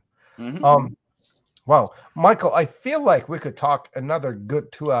conversation. Mm-hmm. Wow, Michael, I feel like we could talk another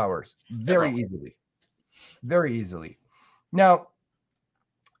good 2 hours very easily. Now,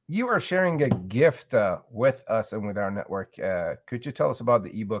 you are sharing a gift with us and with our network. Could you tell us about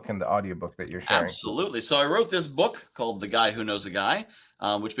the ebook and the audiobook that you're sharing? Absolutely. So I wrote this book called The Guy Who Knows a Guy,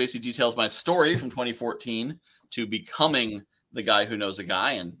 which basically details my story from 2014 to becoming the guy who knows a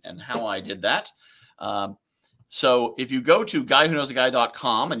guy and how I did that. So if you go to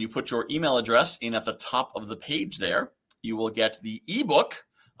guywhoknowsaguy.com and you put your email address in at the top of the page there, you will get the ebook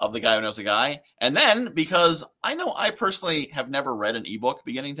of The Guy Who Knows a Guy. And then, because I know I personally have never read an ebook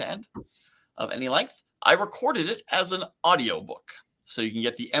beginning to end of any length, I recorded it as an audiobook. So you can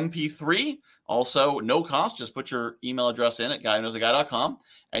get the MP3, also no cost. Just put your email address in at guywhoknowsaguy.com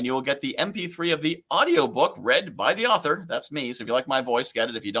and you will get the MP3 of the audiobook read by the author. That's me. So if you like my voice, get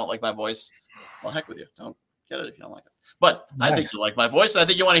it. If you don't like my voice, well, heck with you. Don't get it if you don't like it. But nice. I think you like my voice and I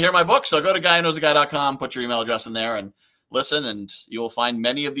think you want to hear my book. So go to guywhoknowsaguy.com, put your email address in there and listen, and you'll find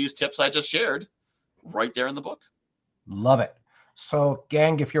many of these tips I just shared right there in the book. Love it. So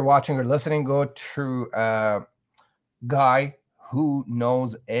gang, if you're watching or listening, go to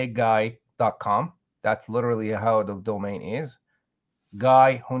guywhoknowsaguy.com. That's literally how the domain is.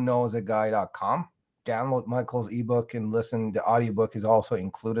 Guywhoknowsaguy.com. Download Michael's ebook and listen. The audiobook is also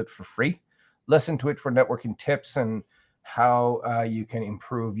included for free. Listen to it for networking tips and how you can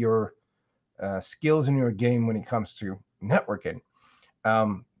improve your skills in your game when it comes to networking.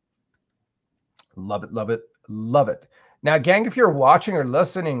 Love it, love it, love it. Now, gang, if you're watching or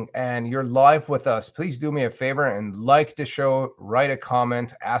listening and you're live with us, please do me a favor and like the show, write a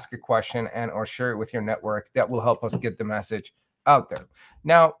comment, ask a question, and or share it with your network. That will help us get the message out there.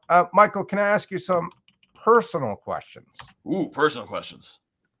 Now, Michael, can I ask you some personal questions? Ooh, personal questions.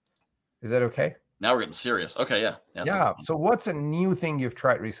 Is that okay? Now we're getting serious. Okay, yeah. Yeah. So what's a new thing you've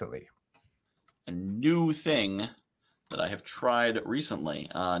tried recently? A new thing that I have tried recently,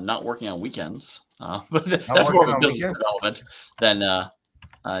 not working on weekends, but that's more of a business development than a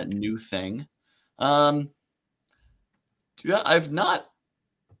new thing. I've not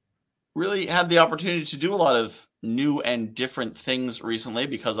really had the opportunity to do a lot of new and different things recently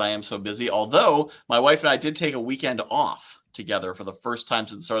because I am so busy. Although my wife and I did take a weekend off together for the first time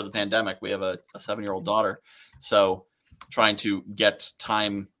since the start of the pandemic. We have a 7-year-old daughter. So trying to get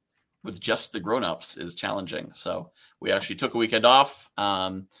time with just the grown-ups is challenging. So we actually took a weekend off.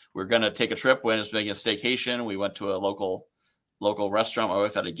 We're going to take a trip. We ended up making a staycation. We went to a local restaurant my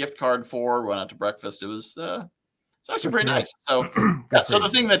wife had a gift card for. We went out to breakfast. It was it's actually pretty nice. So so the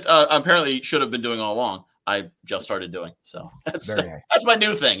thing that apparently should have been doing all along, I just started doing. So that's my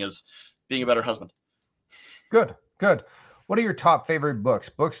new thing, is being a better husband. Good. What are your top favorite books?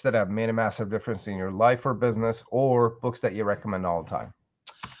 Books that have made a massive difference in your life or business, or books that you recommend all the time?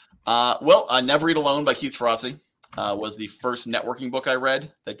 Never Eat Alone by Keith Ferrazzi was the first networking book I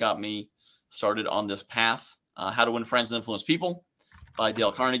read that got me started on this path. How to Win Friends and Influence People by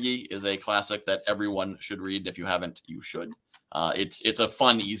Dale Carnegie is a classic that everyone should read. If you haven't, you should. It's a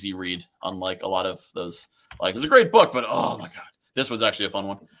fun, easy read, unlike a lot of those. Like, it's a great book, but oh my God, this was actually a fun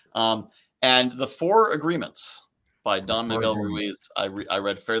one. And The 4 Agreements by Don Miguel Ruiz, I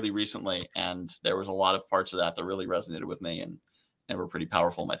read fairly recently, and there was a lot of parts of that really resonated with me and were pretty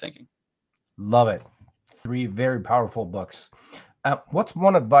powerful in my thinking. Love it. 3 very powerful books. What's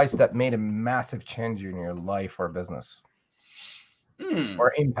one advice that made a massive change in your life or business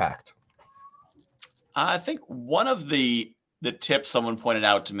or impact? I think one of the tips someone pointed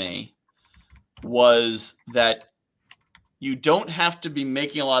out to me was that you don't have to be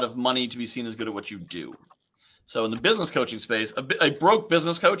making a lot of money to be seen as good at what you do. So in the business coaching space, a broke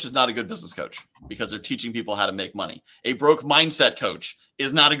business coach is not a good business coach because they're teaching people how to make money. A broke mindset coach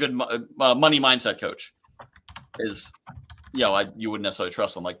is not a good money mindset coach. You wouldn't necessarily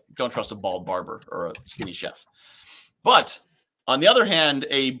trust them. Like, don't trust a bald barber or a skinny chef. But on the other hand,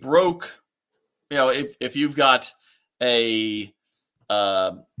 a broke, if you've got a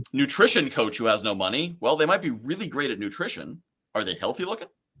nutrition coach who has no money, well, they might be really great at nutrition. Are they healthy looking?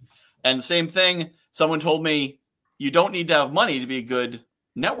 And the same thing, someone told me, you don't need to have money to be a good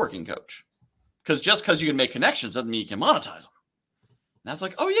networking coach. Because just because you can make connections doesn't mean you can monetize them. And I was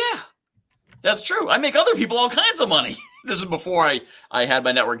like, oh yeah, that's true. I make other people all kinds of money. This is before I had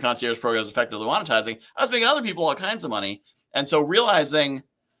my network concierge programs effectively monetizing. I was making other people all kinds of money. And so realizing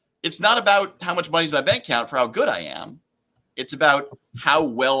it's not about how much money is in my bank account for how good I am. It's about how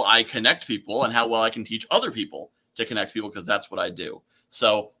well I connect people and how well I can teach other people to connect people, because that's what I do.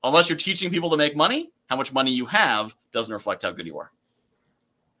 So unless you're teaching people to make money, how much money you have doesn't reflect how good you are.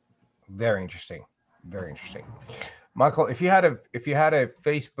 Very interesting. Very interesting. Michael, if you had a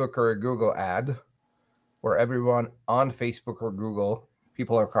Facebook or a Google ad where everyone on Facebook or Google,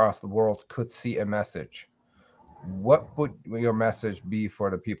 people across the world, could see a message, what would your message be for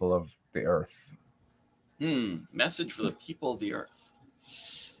the people of the earth? Message for the people of the earth.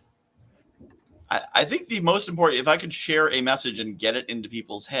 I think the most important, if I could share a message and get it into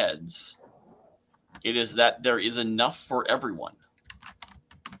people's heads, it is that there is enough for everyone.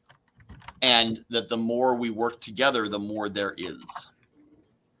 And that the more we work together, the more there is.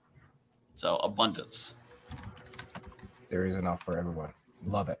 So abundance. There is enough for everyone.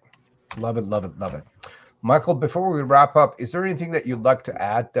 Love it. Love it, love it, love it. Michael, before we wrap up, is there anything that you'd like to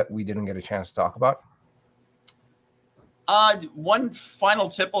add that we didn't get a chance to talk about? One final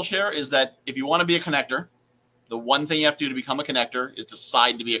tip I'll share is that if you want to be a connector, the one thing you have to do to become a connector is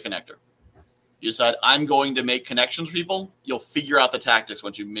decide to be a connector. You decide, I'm going to make connections with people. You'll figure out the tactics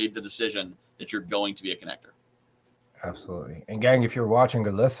once you've made the decision that you're going to be a connector. Absolutely. And gang, if you're watching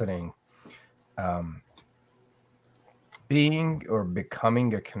or listening, being or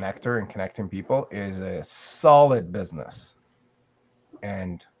becoming a connector and connecting people is a solid business.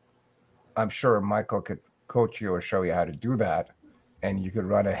 And I'm sure Michael could coach you or show you how to do that. And you could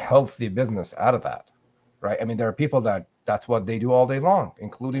run a healthy business out of that, right? I mean, there are people that's what they do all day long,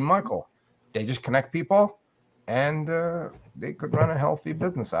 including Michael. They just connect people and they could run a healthy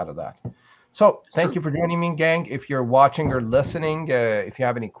business out of that. So thank you for joining me, gang. If you're watching or listening, if you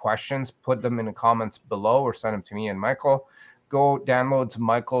have any questions, put them in the comments below or send them to me and Michael. Go download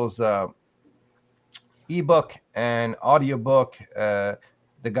Michael's ebook and audiobook, The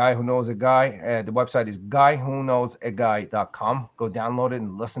Guy Who Knows a Guy. The website is guywhoknowsaguy.com. Go download it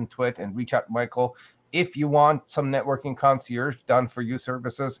and listen to it and reach out to Michael. If you want some networking concierge done for you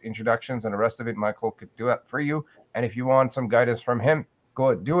services, introductions, and the rest of it, Michael could do that for you. And if you want some guidance from him,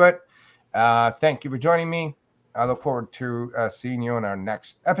 go do it. Thank you for joining me. I look forward to seeing you in our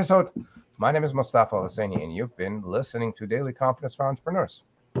next episode. My name is Mustafa Hosseini, and you've been listening to Daily Confidence for Entrepreneurs.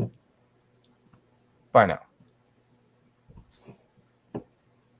 Bye now.